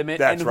legitimate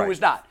and who is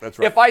not. That's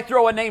right. If I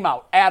throw a name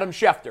out, Adam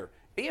Schefter,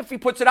 if he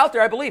puts it out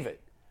there, I believe it.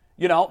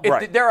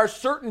 There are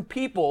certain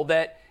people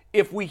that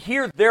if we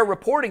hear they're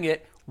reporting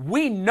it,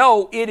 we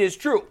know it is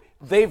true.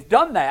 They've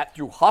done that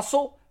through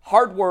hustle,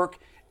 hard work,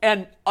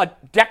 and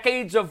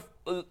decades of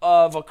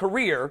a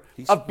career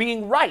of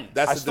being right.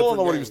 I still don't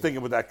know what he was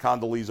thinking with that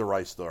Condoleezza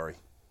Rice story.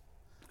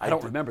 I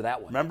don't remember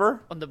that one.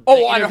 Remember? On the,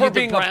 On her the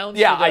being Browns.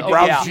 yeah, for the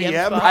Browns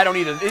GM? spot. I don't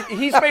either.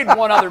 He's made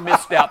one other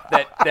misstep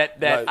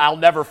that I'll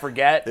never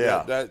forget.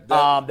 Yeah. That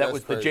That's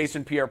was crazy. the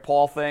Jason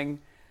Pierre-Paul thing.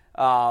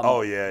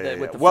 With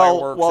With the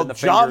fireworks and the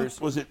John,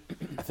 fingers.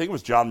 I think it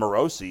was John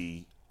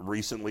Morosi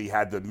recently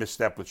had the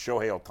misstep with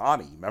Shohei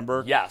Ohtani,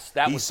 remember? Yes,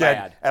 that he was said,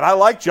 bad. And I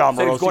like John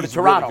Said he Morosi. was going to He's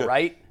really Toronto, good.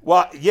 right?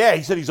 Well, yeah,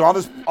 he said he's on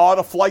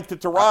a flight to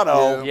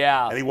Toronto.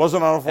 Yeah. And he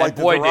wasn't on a flight And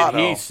to boy, Toronto.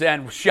 did he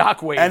send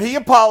shockwaves. And he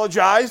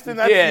apologized, and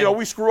that's,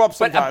 we screw up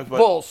sometimes.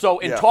 Bull, so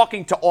in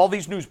talking to all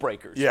these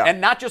newsbreakers, Yeah.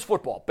 and not just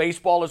football,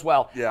 baseball as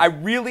well, Yeah. I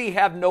really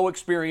have no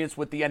experience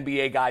with the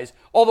NBA guys.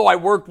 Although I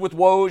worked with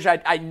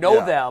Woj, I know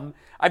Yeah. them.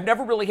 I've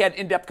never really had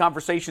in-depth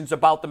conversations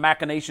about the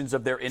machinations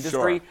of their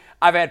industry. Sure.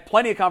 I've had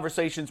plenty of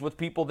conversations with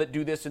people that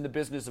do this in the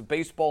business of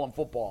baseball and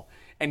football.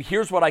 And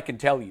here's what I can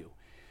tell you.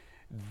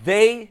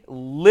 They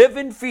live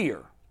in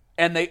fear,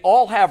 and they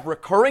all have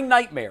recurring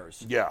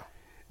nightmares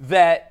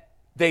that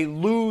they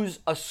lose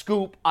a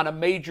scoop on a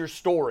major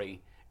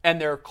story, and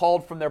they're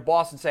called from their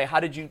boss and say, how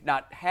did you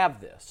not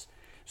have this?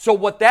 So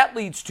what that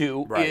leads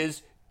to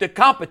is the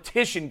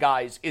competition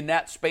guys in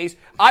that space.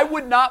 I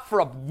would not for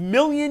a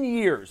million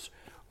years,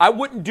 I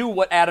wouldn't do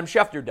what Adam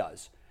Schefter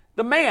does.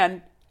 The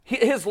man,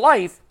 his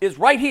life is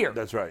right here.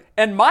 That's right.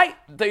 And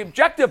the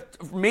objective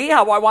for me,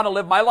 how I want to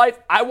live my life,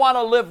 I want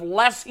to live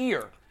less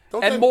here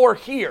more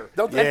here.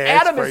 And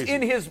Adam is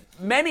in his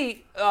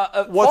many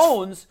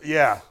phones.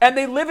 Yeah. And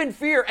they live in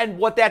fear. And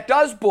what that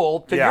does,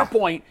 Bull, to your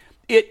point,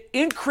 it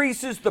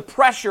increases the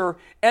pressure,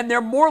 and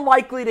they're more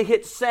likely to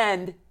hit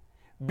send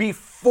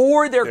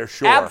before they're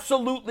sure.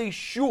 absolutely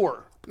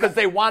sure. Because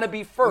they want to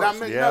be first.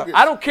 Now,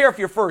 I don't care if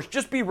you're first.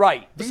 Just be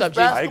right. These What's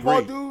up, Jason?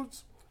 basketball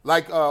dudes,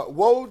 like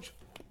Woj,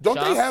 don't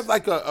they have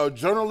like a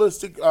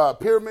journalistic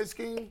pyramid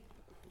scheme?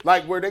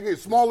 Like where they get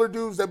smaller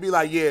dudes that be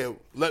like,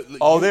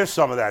 there's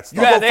some of that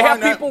stuff. Yeah, go they have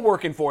find people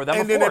working for them.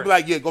 and then they be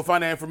like, go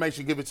find that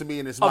information, give it to me,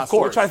 and it's my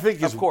story. Which I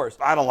think is, Of course.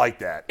 I don't like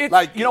that.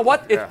 You know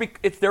what?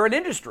 They're an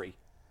industry.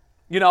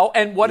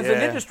 And what is an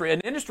Yeah. industry?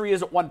 An industry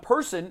isn't one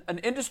person. An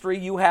industry,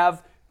 you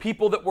have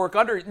people that work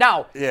under it.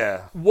 Now,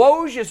 Yeah.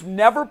 Woj is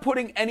never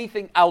putting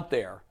anything out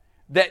there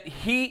that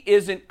he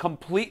isn't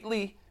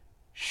completely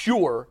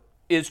sure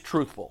is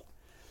truthful.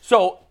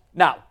 So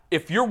now,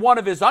 if you're one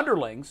of his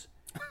underlings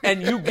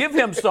and you give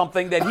him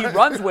something that he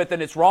runs with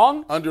and it's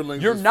wrong,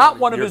 Underlings you're is not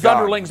funny. one of You're his gone.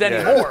 underlings Yeah.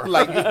 anymore.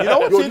 Like, You know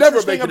what's you'll never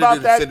interesting make it about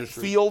into this that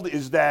industry. field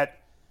is that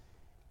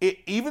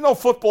even though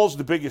football's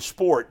the biggest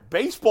sport,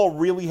 baseball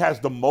really has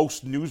the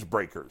most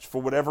newsbreakers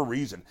for whatever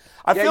reason.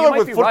 I Yeah, feel you like might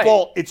with be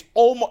football, it's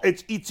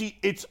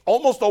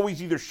almost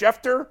always either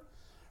Schefter,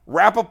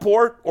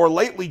 Rappaport, or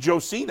lately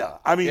Josina.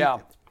 I mean,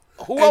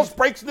 who else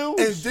breaks news?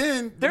 And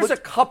then There's a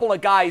couple of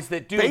guys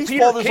that do. Baseball,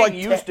 Peter there's King like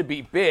used to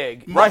be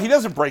big. right, he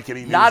doesn't break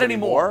any news Not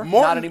anymore.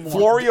 Not anymore.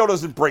 Florio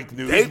doesn't break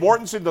news. They-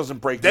 Mortensen doesn't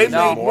break they news made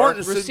anymore.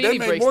 Rossini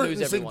breaks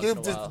news every once in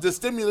give a while. the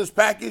stimulus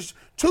package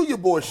to your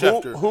boy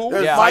Schefter. who?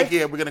 There's Yeah. Mike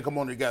here. We're gonna come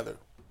on together.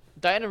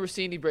 Diana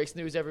Rossini breaks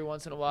news every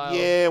once in a while.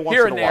 Yeah, once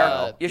Here in and a there.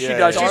 while. Yeah, she Yeah,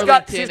 does. yeah. She's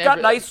Darlington, got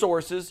every- nice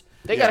sources.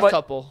 They got But, a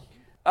couple.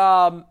 in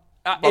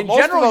most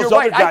of general, those you're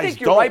right. other I think guys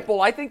you're don't. right,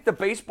 Bull. I think the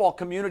baseball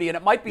community, and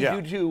it might be Yeah.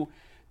 due to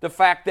the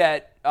fact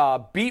that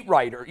beat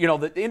writer,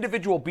 the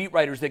individual beat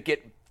writers that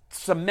get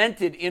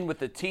cemented in with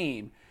the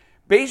team,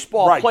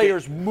 baseball Right.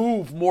 players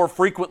move more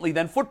frequently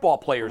than football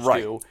players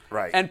Right, do.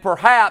 right. And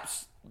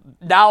perhaps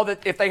now that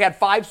if they had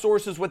 5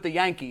 sources with the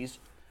Yankees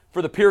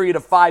for the period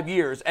of 5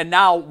 years, and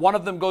now one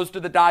of them goes to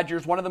the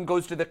Dodgers, one of them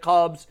goes to the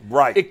Cubs,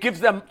 Right. it gives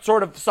them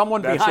sort of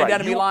someone That's behind right.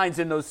 enemy lines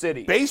in those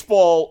cities.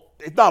 Baseball,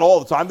 not all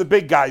the time. The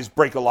big guys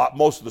break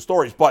most of the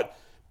stories, but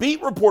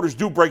beat reporters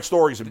do break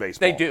stories in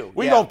baseball. They do,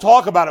 We yeah. don't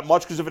talk about it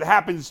much because if it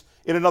happens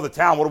in another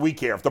town, what do we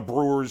care if the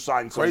Brewers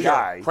sign some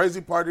guy?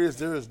 Crazy part is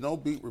there is no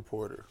beat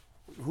reporter.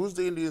 Who's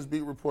the Indians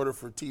beat reporter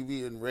for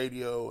TV and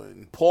radio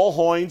and Paul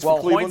Hoynes Well,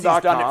 for Cleveland.com. Hoynes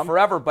has done it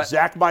forever, but-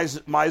 Zach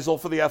Meisel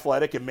for The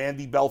Athletic and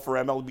Mandy Bell for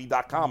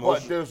MLB.com.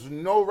 but there's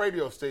no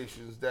radio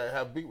stations that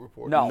have beat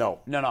reporters.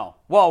 No.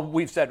 Well,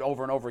 we've said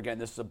over and over again,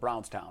 this is a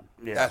Browns town.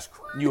 Yeah. That's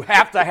crazy. You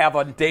have to have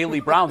a daily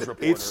Browns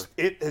reporter.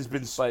 It has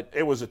been, But-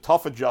 it was a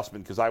tough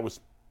adjustment because I was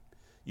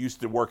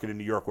used to working in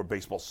New York where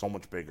baseball's so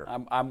much bigger.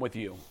 I'm with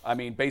you. I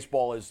mean,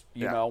 baseball is,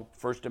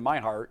 first in my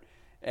heart,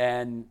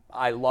 and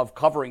I love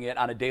covering it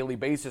on a daily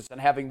basis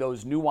and having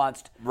those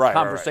nuanced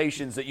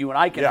conversations that you and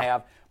I can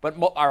have. But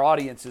our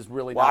audience is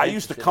really not Well, I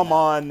used to interested come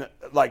in that.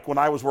 on, like when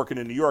I was working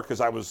in New York, because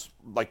I was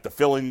like the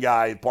fill-in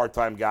guy,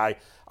 part-time guy.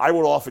 I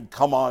would often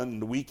come on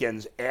the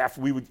weekends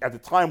after at the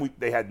time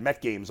they had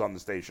Met games on the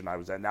station I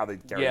was at. Now they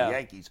carry the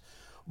Yankees.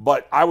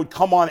 But I would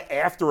come on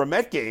after a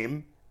Met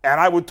game, and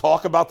I would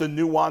talk about the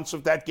nuance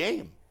of that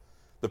game,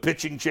 the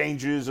pitching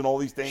changes and all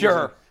these things.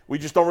 Sure. And we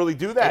just don't really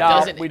do that.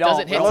 Doesn't we hit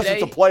unless today.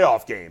 it's a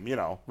playoff game,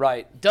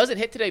 Right. Doesn't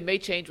hit today may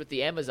change with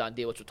the Amazon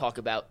deal, which we'll talk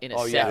about in a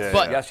sec. yes.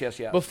 But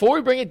Yes. before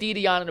we bring a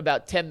DD on in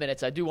about 10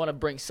 minutes, I do want to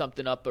bring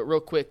something up. But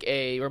real quick,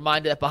 a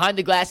reminder that Behind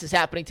the Glass is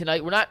happening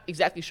tonight. We're not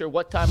exactly sure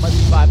what time. Might be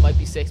 5, might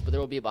be 6, but there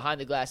will be a Behind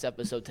the Glass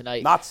episode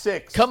tonight. Not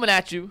 6. Coming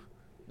at you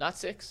Not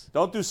 6.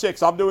 Don't do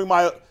 6. I'm doing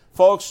my –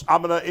 folks,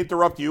 I'm going to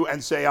interrupt you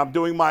and say I'm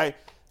doing my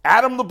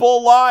Adam the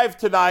Bull live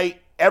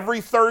tonight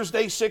every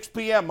Thursday, 6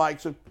 p.m., Mike.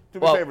 So do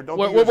me a favor. Don't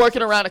we're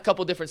working around a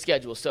couple different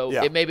schedules, so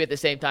Yeah. it may be at the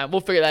same time.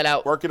 We'll figure that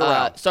out. Work it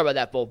around. Sorry about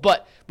that, Bull.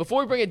 But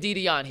before we bring a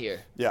Didi on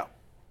here, Yeah.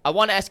 I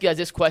want to ask you guys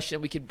this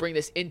question. We can bring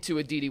this into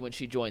a Didi when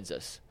she joins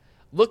us.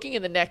 Looking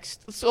in the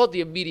next, let's call it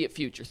the immediate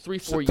future,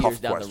 3-4 years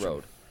down the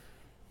road,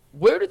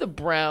 where do the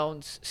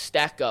Browns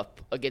stack up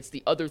against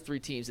the other 3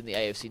 teams in the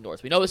AFC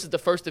North? We know this is the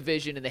first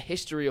division in the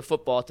history of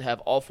football to have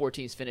all 4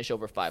 teams finish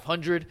over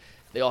 500.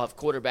 They all have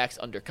quarterbacks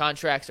under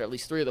contracts, or at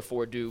least 3 of the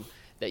 4 do,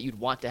 that you'd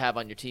want to have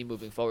on your team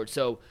moving forward.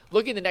 So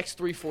looking the next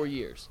 3-4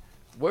 years,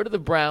 where do the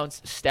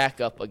Browns stack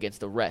up against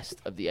the rest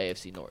of the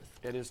AFC North?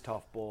 It is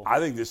tough, Bull. I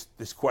think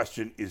this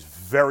question is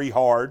very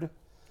hard.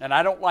 And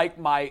I don't like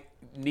my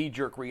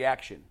knee-jerk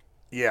reaction.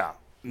 Yeah.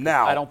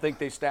 Now, I don't think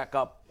they stack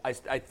up. I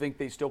think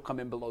they still come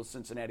in below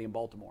Cincinnati and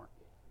Baltimore.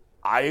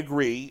 I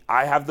agree.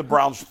 I have the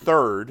Browns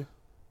 3rd.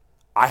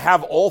 I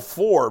have all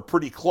 4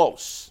 pretty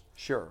close.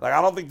 Sure. Like,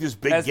 I don't think there's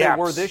big As gaps. they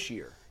were this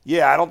year.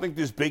 Yeah, I don't think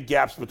there's big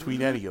gaps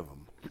between any of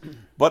them.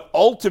 But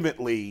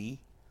ultimately,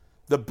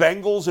 the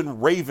Bengals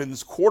and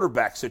Ravens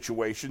quarterback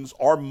situations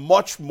are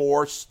much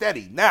more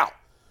steady. Now,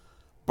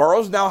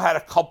 Burrow's now had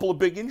a couple of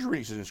big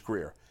injuries in his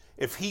career.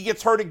 If he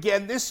gets hurt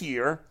again this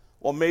year,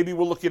 well, maybe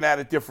we're looking at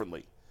it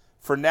differently.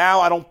 For now,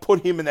 I don't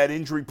put him in that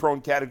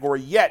injury-prone category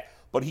yet,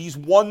 but he's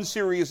one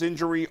serious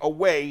injury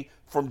away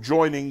from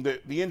joining the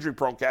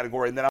injury-prone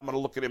category, and then I'm going to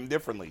look at him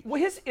differently. Well,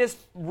 his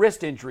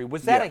wrist injury,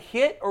 was that Yeah. a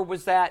hit or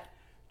was that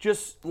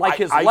just like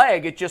his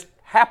leg? It just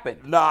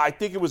happened. No, I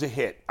think it was a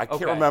hit. I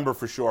can't remember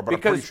for sure, but I'm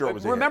pretty sure it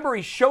was a hit. Remember,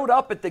 he showed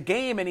up at the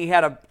game and he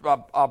had a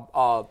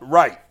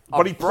Right.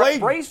 But he played.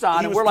 brace on,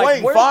 he and was we're like,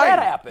 playing where fine. did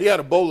that happen? He had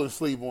a bowling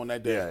sleeve on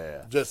that day.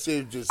 Yeah.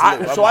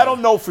 So I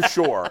don't know for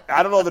sure.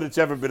 I don't know that it's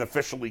ever been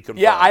officially confirmed.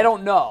 Yeah, I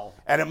don't know.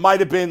 And it might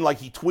have been like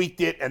he tweaked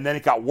it and then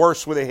it got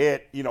worse with a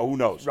hit. Who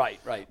knows?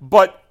 Right.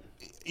 But,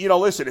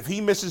 listen, if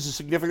he misses a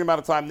significant amount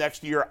of time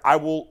next year, I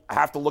will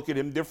have to look at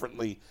him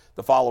differently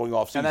the following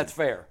offseason. And that's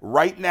fair.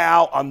 Right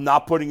now, I'm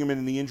not putting him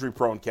in the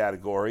injury-prone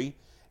category.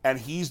 And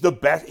he's the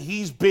best.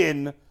 He's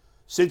been,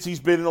 since he's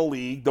been in the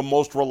league, the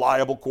most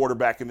reliable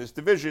quarterback in this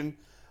division.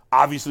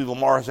 Obviously,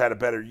 Lamar has had a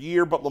better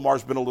year, but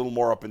Lamar's been a little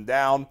more up and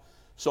down.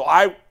 So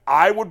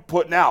I would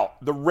put now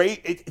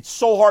it's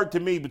so hard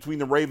to me between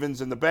the Ravens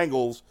and the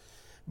Bengals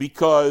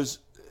because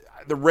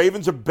the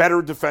Ravens are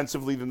better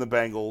defensively than the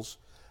Bengals.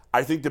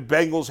 I think the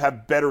Bengals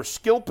have better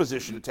skill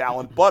position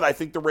talent, but I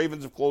think the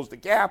Ravens have closed the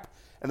gap,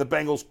 and the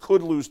Bengals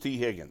could lose T.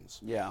 Higgins.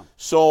 Yeah.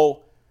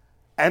 So,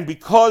 and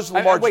because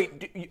Lamar...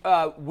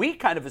 we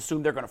kind of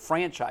assume they're going to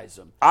franchise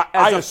him.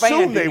 I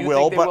assume they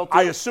will, but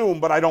I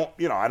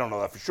don't know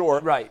that for sure.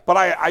 Right. But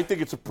I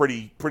think it's a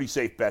pretty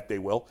safe bet they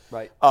will.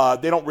 Right.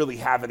 They don't really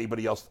have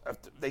anybody else.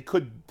 They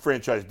could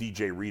franchise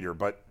DJ Reader,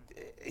 but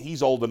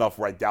he's old enough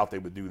where I doubt they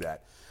would do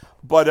that.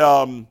 But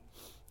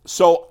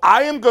so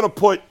I am going to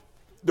put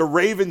the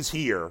Ravens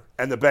here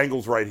and the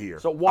Bengals right here.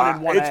 So 1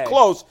 and 1A. It's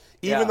close,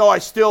 even though I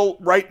still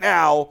right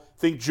now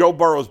think Joe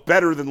Burrow's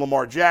better than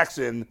Lamar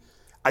Jackson.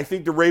 I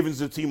think the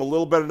Ravens are the team a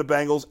little better than the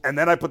Bengals, and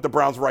then I put the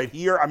Browns right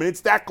here. I mean,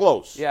 it's that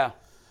close. Yeah.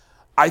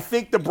 I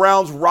think the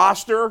Browns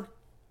roster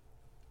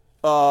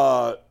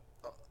on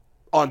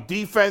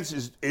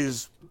defense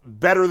is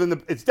better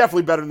than it's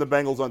definitely better than the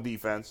Bengals on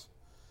defense.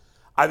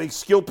 I think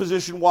skill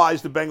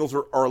position-wise, the Bengals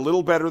are a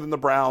little better than the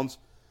Browns.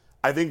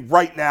 I think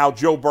right now,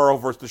 Joe Burrow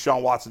versus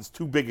Deshaun Watson's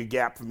too big a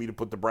gap for me to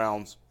put the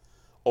Browns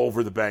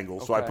over the Bengals.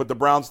 Okay. So I put the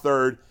Browns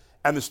 3rd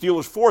and the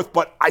Steelers 4th,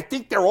 but I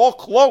think they're all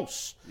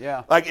close.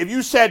 Yeah. Like if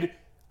you said...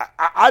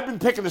 I've been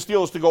picking the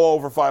Steelers to go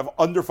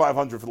under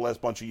 500 for the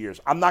last bunch of years.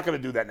 I'm not going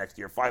to do that next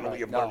year. Finally,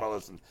 you've learned my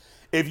lesson.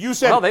 If you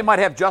said, they might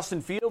have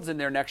Justin Fields in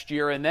there next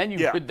year, and then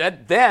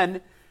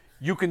then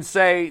you can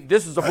say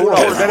this is a horse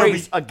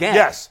race again.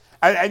 Yes,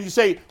 and you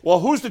say,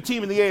 well, who's the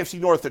team in the AFC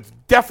North that's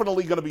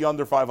definitely going to be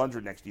under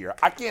 500 next year?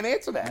 I can't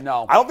answer that.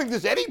 No, I don't think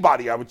there's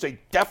anybody I would say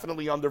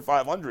definitely under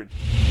 500.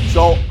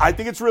 So I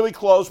think it's really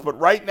close. But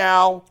right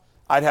now,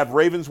 I'd have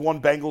Ravens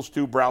 1, Bengals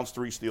 2, Browns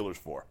 3, Steelers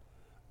 4.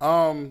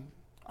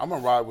 I'm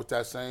going to ride with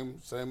that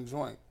same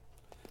joint.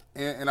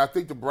 And I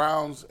think the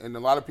Browns, and a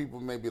lot of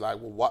people may be like,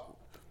 well, what?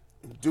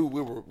 Dude,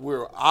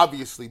 we're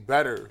obviously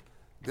better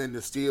than the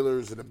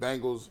Steelers and the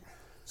Bengals.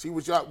 See,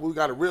 what we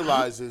got to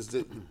realize is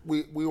that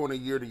we on a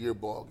year-to-year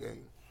ball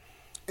game.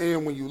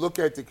 And when you look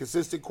at the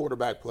consistent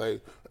quarterback play,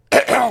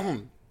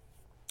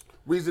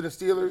 reason the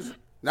Steelers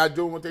not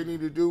doing what they need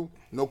to do,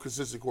 no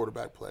consistent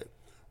quarterback play.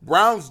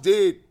 Browns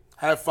did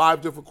have 5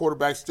 different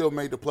quarterbacks, still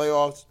made the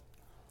playoffs.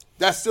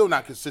 That's still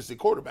not consistent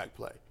quarterback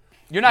play.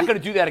 You're not going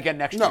to do that again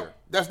next year. No,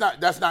 that's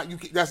not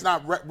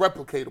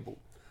replicatable.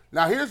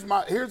 Now here's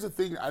the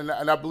thing,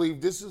 and I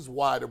believe this is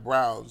why the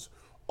Browns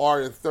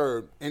are in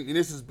 3rd, and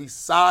this is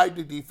beside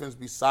the defense,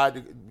 beside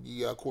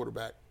the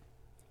quarterback.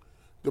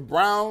 The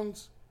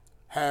Browns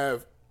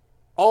have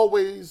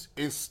always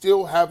and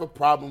still have a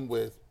problem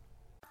with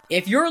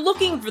If you're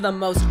looking for the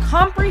most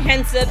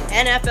comprehensive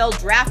NFL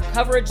draft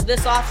coverage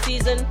this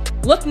offseason,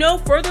 look no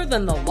further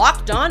than the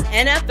Locked On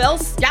NFL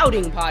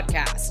Scouting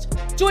Podcast.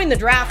 Join the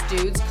draft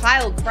dudes,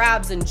 Kyle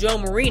Krabs and Joe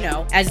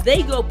Marino, as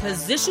they go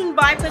position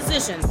by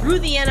position through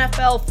the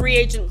NFL free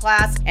agent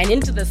class and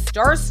into the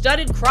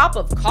star-studded crop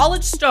of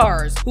college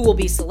stars who will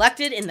be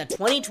selected in the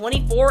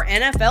 2024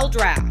 NFL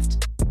Draft.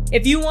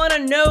 If you want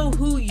to know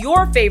who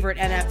your favorite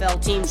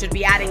NFL team should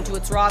be adding to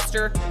its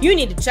roster, you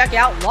need to check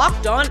out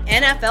Locked On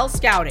NFL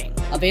Scouting,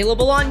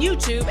 available on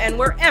YouTube and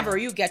wherever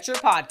you get your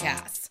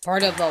podcasts.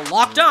 Part of the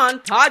Locked On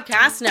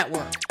Podcast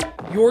Network,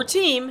 your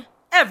team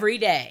every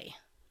day.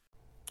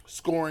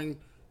 Scoring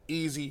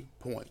easy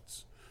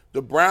points.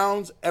 The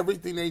Browns,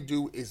 everything they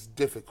do is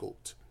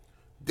difficult.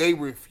 They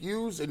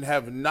refuse and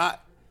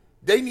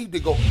they need to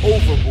go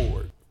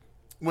overboard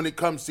when it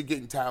comes to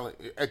getting talent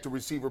at the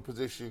receiver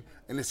position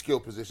and the skill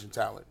position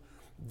talent.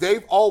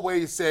 They've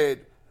always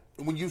said,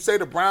 when you say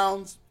the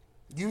Browns,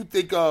 you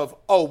think of,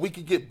 oh, we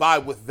could get by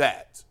with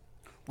that.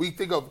 We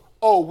think of,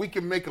 oh, we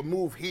can make a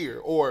move here,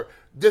 or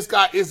this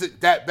guy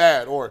isn't that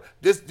bad, or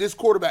this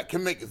quarterback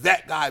can make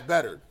that guy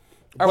better.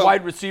 Our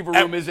wide receiver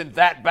room isn't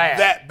that bad.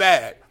 That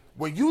bad.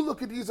 When you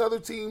look at these other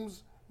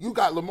teams, you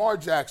got Lamar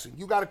Jackson.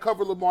 You got to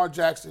cover Lamar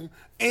Jackson,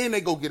 and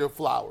they go get him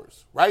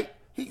Flowers, right?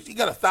 He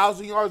got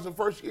 1,000 yards in the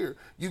first year.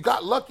 You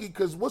got lucky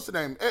because what's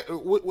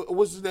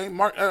his name?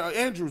 Mark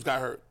Andrews got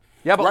hurt.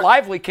 Yeah, but right?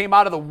 Lively came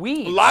out of the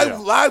weeds.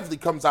 Lively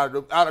comes out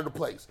of the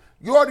place.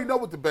 You already know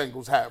what the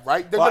Bengals have,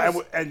 right?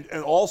 And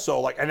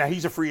also, and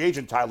he's a free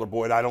agent, Tyler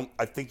Boyd.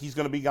 I think he's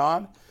going to be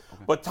gone.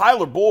 Okay. But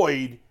Tyler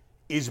Boyd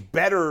is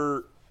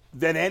better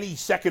than any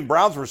second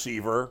Browns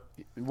receiver,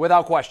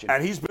 without question.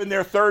 And he's been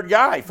their third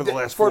guy for the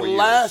last 4 years. For the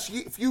last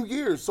few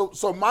years.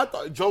 So my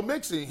thought, Joe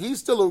Mixon, he's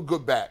still a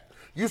good back.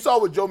 You saw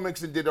what Joe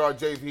Mixon did to our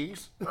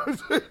JVs.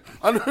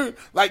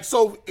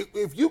 So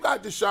if you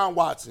got Deshaun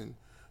Watson,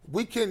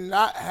 we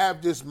cannot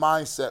have this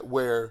mindset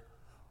where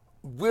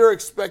we're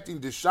expecting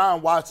Deshaun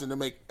Watson to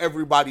make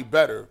everybody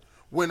better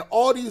when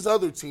all these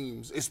other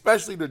teams,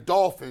 especially the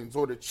Dolphins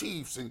or the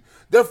Chiefs, and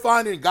they're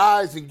finding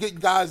guys and getting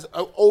guys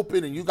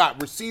open, and you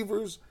got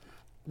receivers.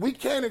 We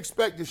can't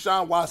expect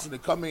Deshaun Watson to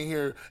come in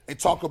here and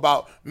talk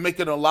about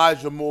making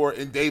Elijah Moore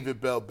and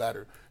David Bell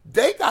better.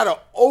 They got to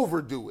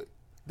overdo it.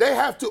 They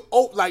have to,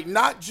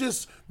 not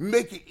just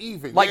make it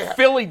even.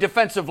 Philly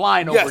defensive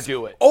line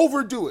overdo it.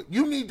 Overdo it.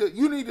 You need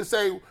to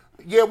say,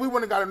 yeah, we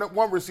went and got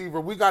one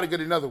receiver. We got to get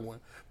another one.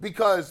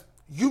 Because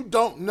you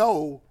don't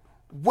know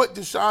what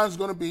Deshaun's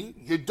going to be.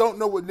 You don't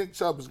know what Nick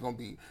Chubb is going to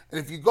be. And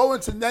if you go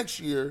into next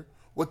year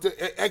with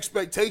the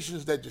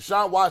expectations that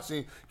Deshaun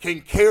Watson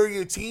can carry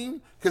a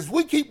team, because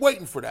we keep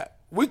waiting for that.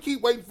 We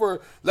keep waiting for,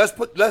 let's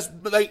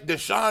make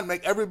Deshaun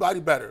make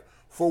everybody better.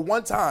 For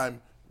one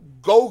time,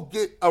 go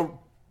get a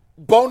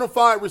bona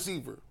fide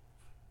receiver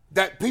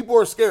that people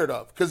are scared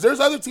of, because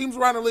there's other teams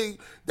around the league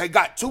that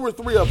got 2 or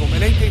 3 of them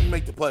and they didn't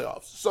make the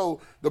playoffs.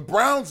 So the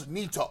Browns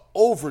need to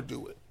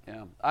overdo it.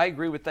 Yeah, I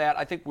agree with that.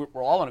 I think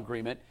we're all in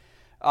agreement.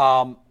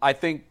 I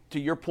think, to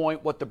your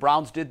point, what the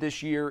Browns did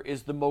this year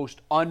is the most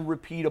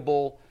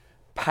unrepeatable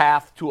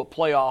path to a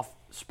playoff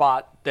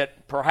spot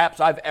that perhaps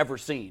I've ever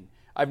seen.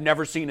 I've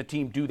never seen a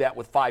team do that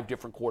with 5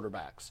 different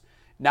quarterbacks.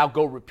 Now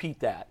go repeat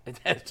that.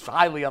 It's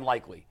highly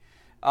unlikely.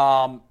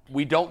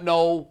 We don't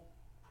know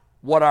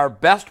what our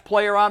best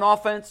player on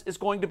offense is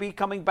going to be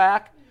coming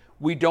back.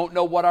 We don't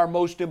know what our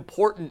most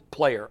important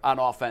player on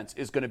offense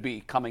is going to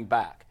be coming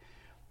back.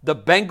 The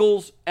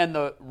Bengals and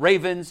the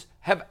Ravens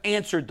have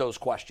answered those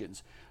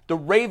questions. The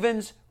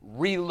Ravens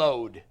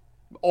reload.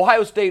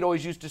 Ohio State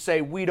always used to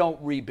say, we don't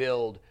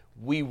rebuild,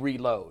 we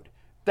reload.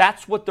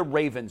 That's what the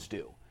Ravens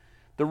do.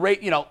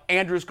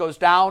 Andrews goes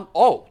down.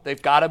 Oh,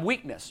 they've got a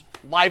weakness.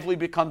 Lively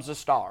becomes a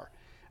star.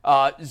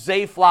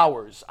 Zay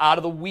Flowers, out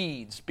of the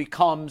weeds,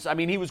 becomes,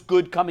 he was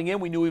good coming in.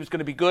 We knew he was going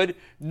to be good.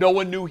 No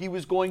one knew he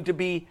was going to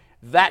be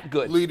that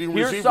good.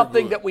 Here's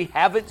something that we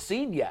haven't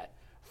seen yet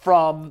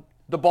from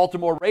the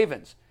Baltimore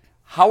Ravens.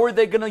 How are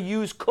they going to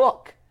use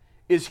Cook?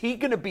 Is he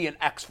going to be an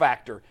X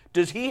factor?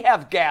 Does he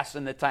have gas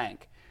in the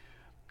tank?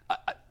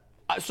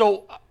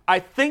 So I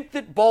think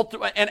that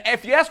Baltimore, and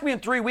if you ask me in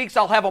 3 weeks,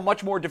 I'll have a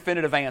much more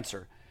definitive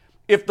answer.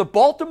 If the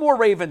Baltimore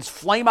Ravens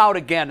flame out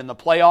again in the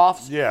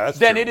playoffs,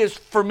 then it is,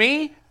 for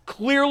me,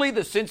 clearly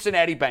the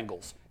Cincinnati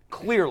Bengals.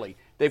 Clearly.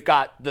 They've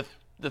got the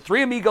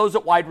 3 amigos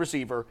at wide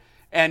receiver,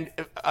 and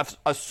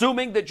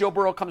assuming that Joe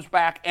Burrow comes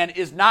back and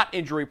is not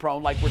injury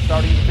prone like we're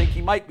starting to think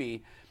he might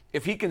be,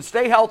 if he can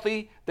stay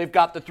healthy, they've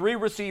got the 3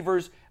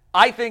 receivers.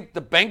 I think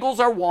the Bengals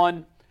are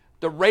 1,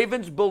 the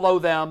Ravens below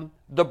them,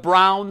 the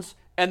Browns,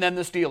 and then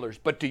the Steelers.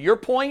 But to your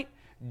point,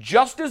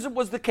 just as it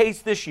was the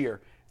case this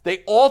year,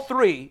 they all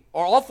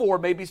 4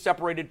 may be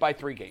separated by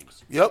 3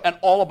 games. Yep. And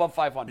all above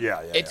 500.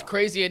 It's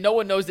crazy, and no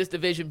one knows this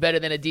division better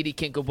than Aditi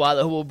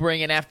Kinkhabwala, who will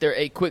bring in after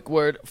a quick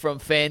word from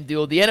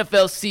FanDuel. The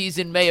NFL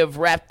season may have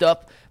wrapped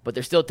up, but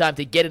there's still time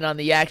to get in on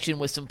the action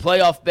with some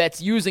playoff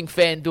bets using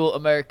FanDuel,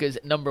 America's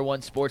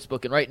 #1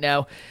 sportsbook. And right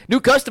now, new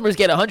customers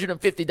get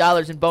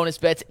 $150 in bonus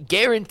bets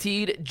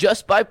guaranteed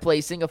just by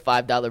placing a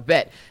 $5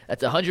 bet.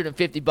 That's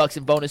 $150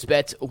 in bonus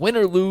bets, win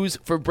or lose,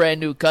 for brand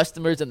new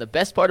customers. And the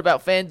best part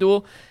about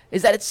FanDuel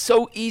is that it's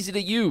so easy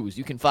to use.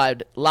 You can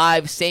find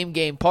live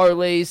same-game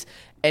parlays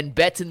and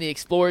bets in the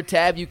Explorer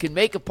tab. You can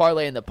make a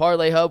parlay in the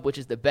Parlay Hub, which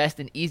is the best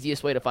and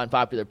easiest way to find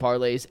popular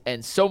parlays,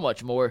 and so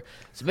much more.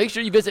 So make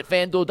sure you visit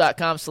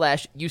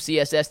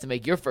FanDuel.com/UCSS to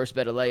make your first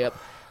bet a layup.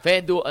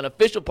 FanDuel, an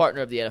official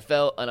partner of the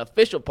NFL, an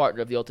official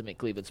partner of the Ultimate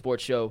Cleveland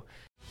Sports Show.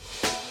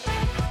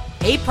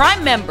 Hey,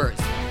 Prime members,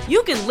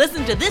 you can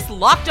listen to this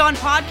Locked On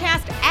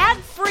podcast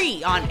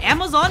ad-free on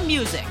Amazon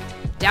Music.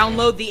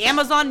 Download the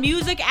Amazon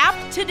Music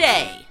app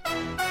today.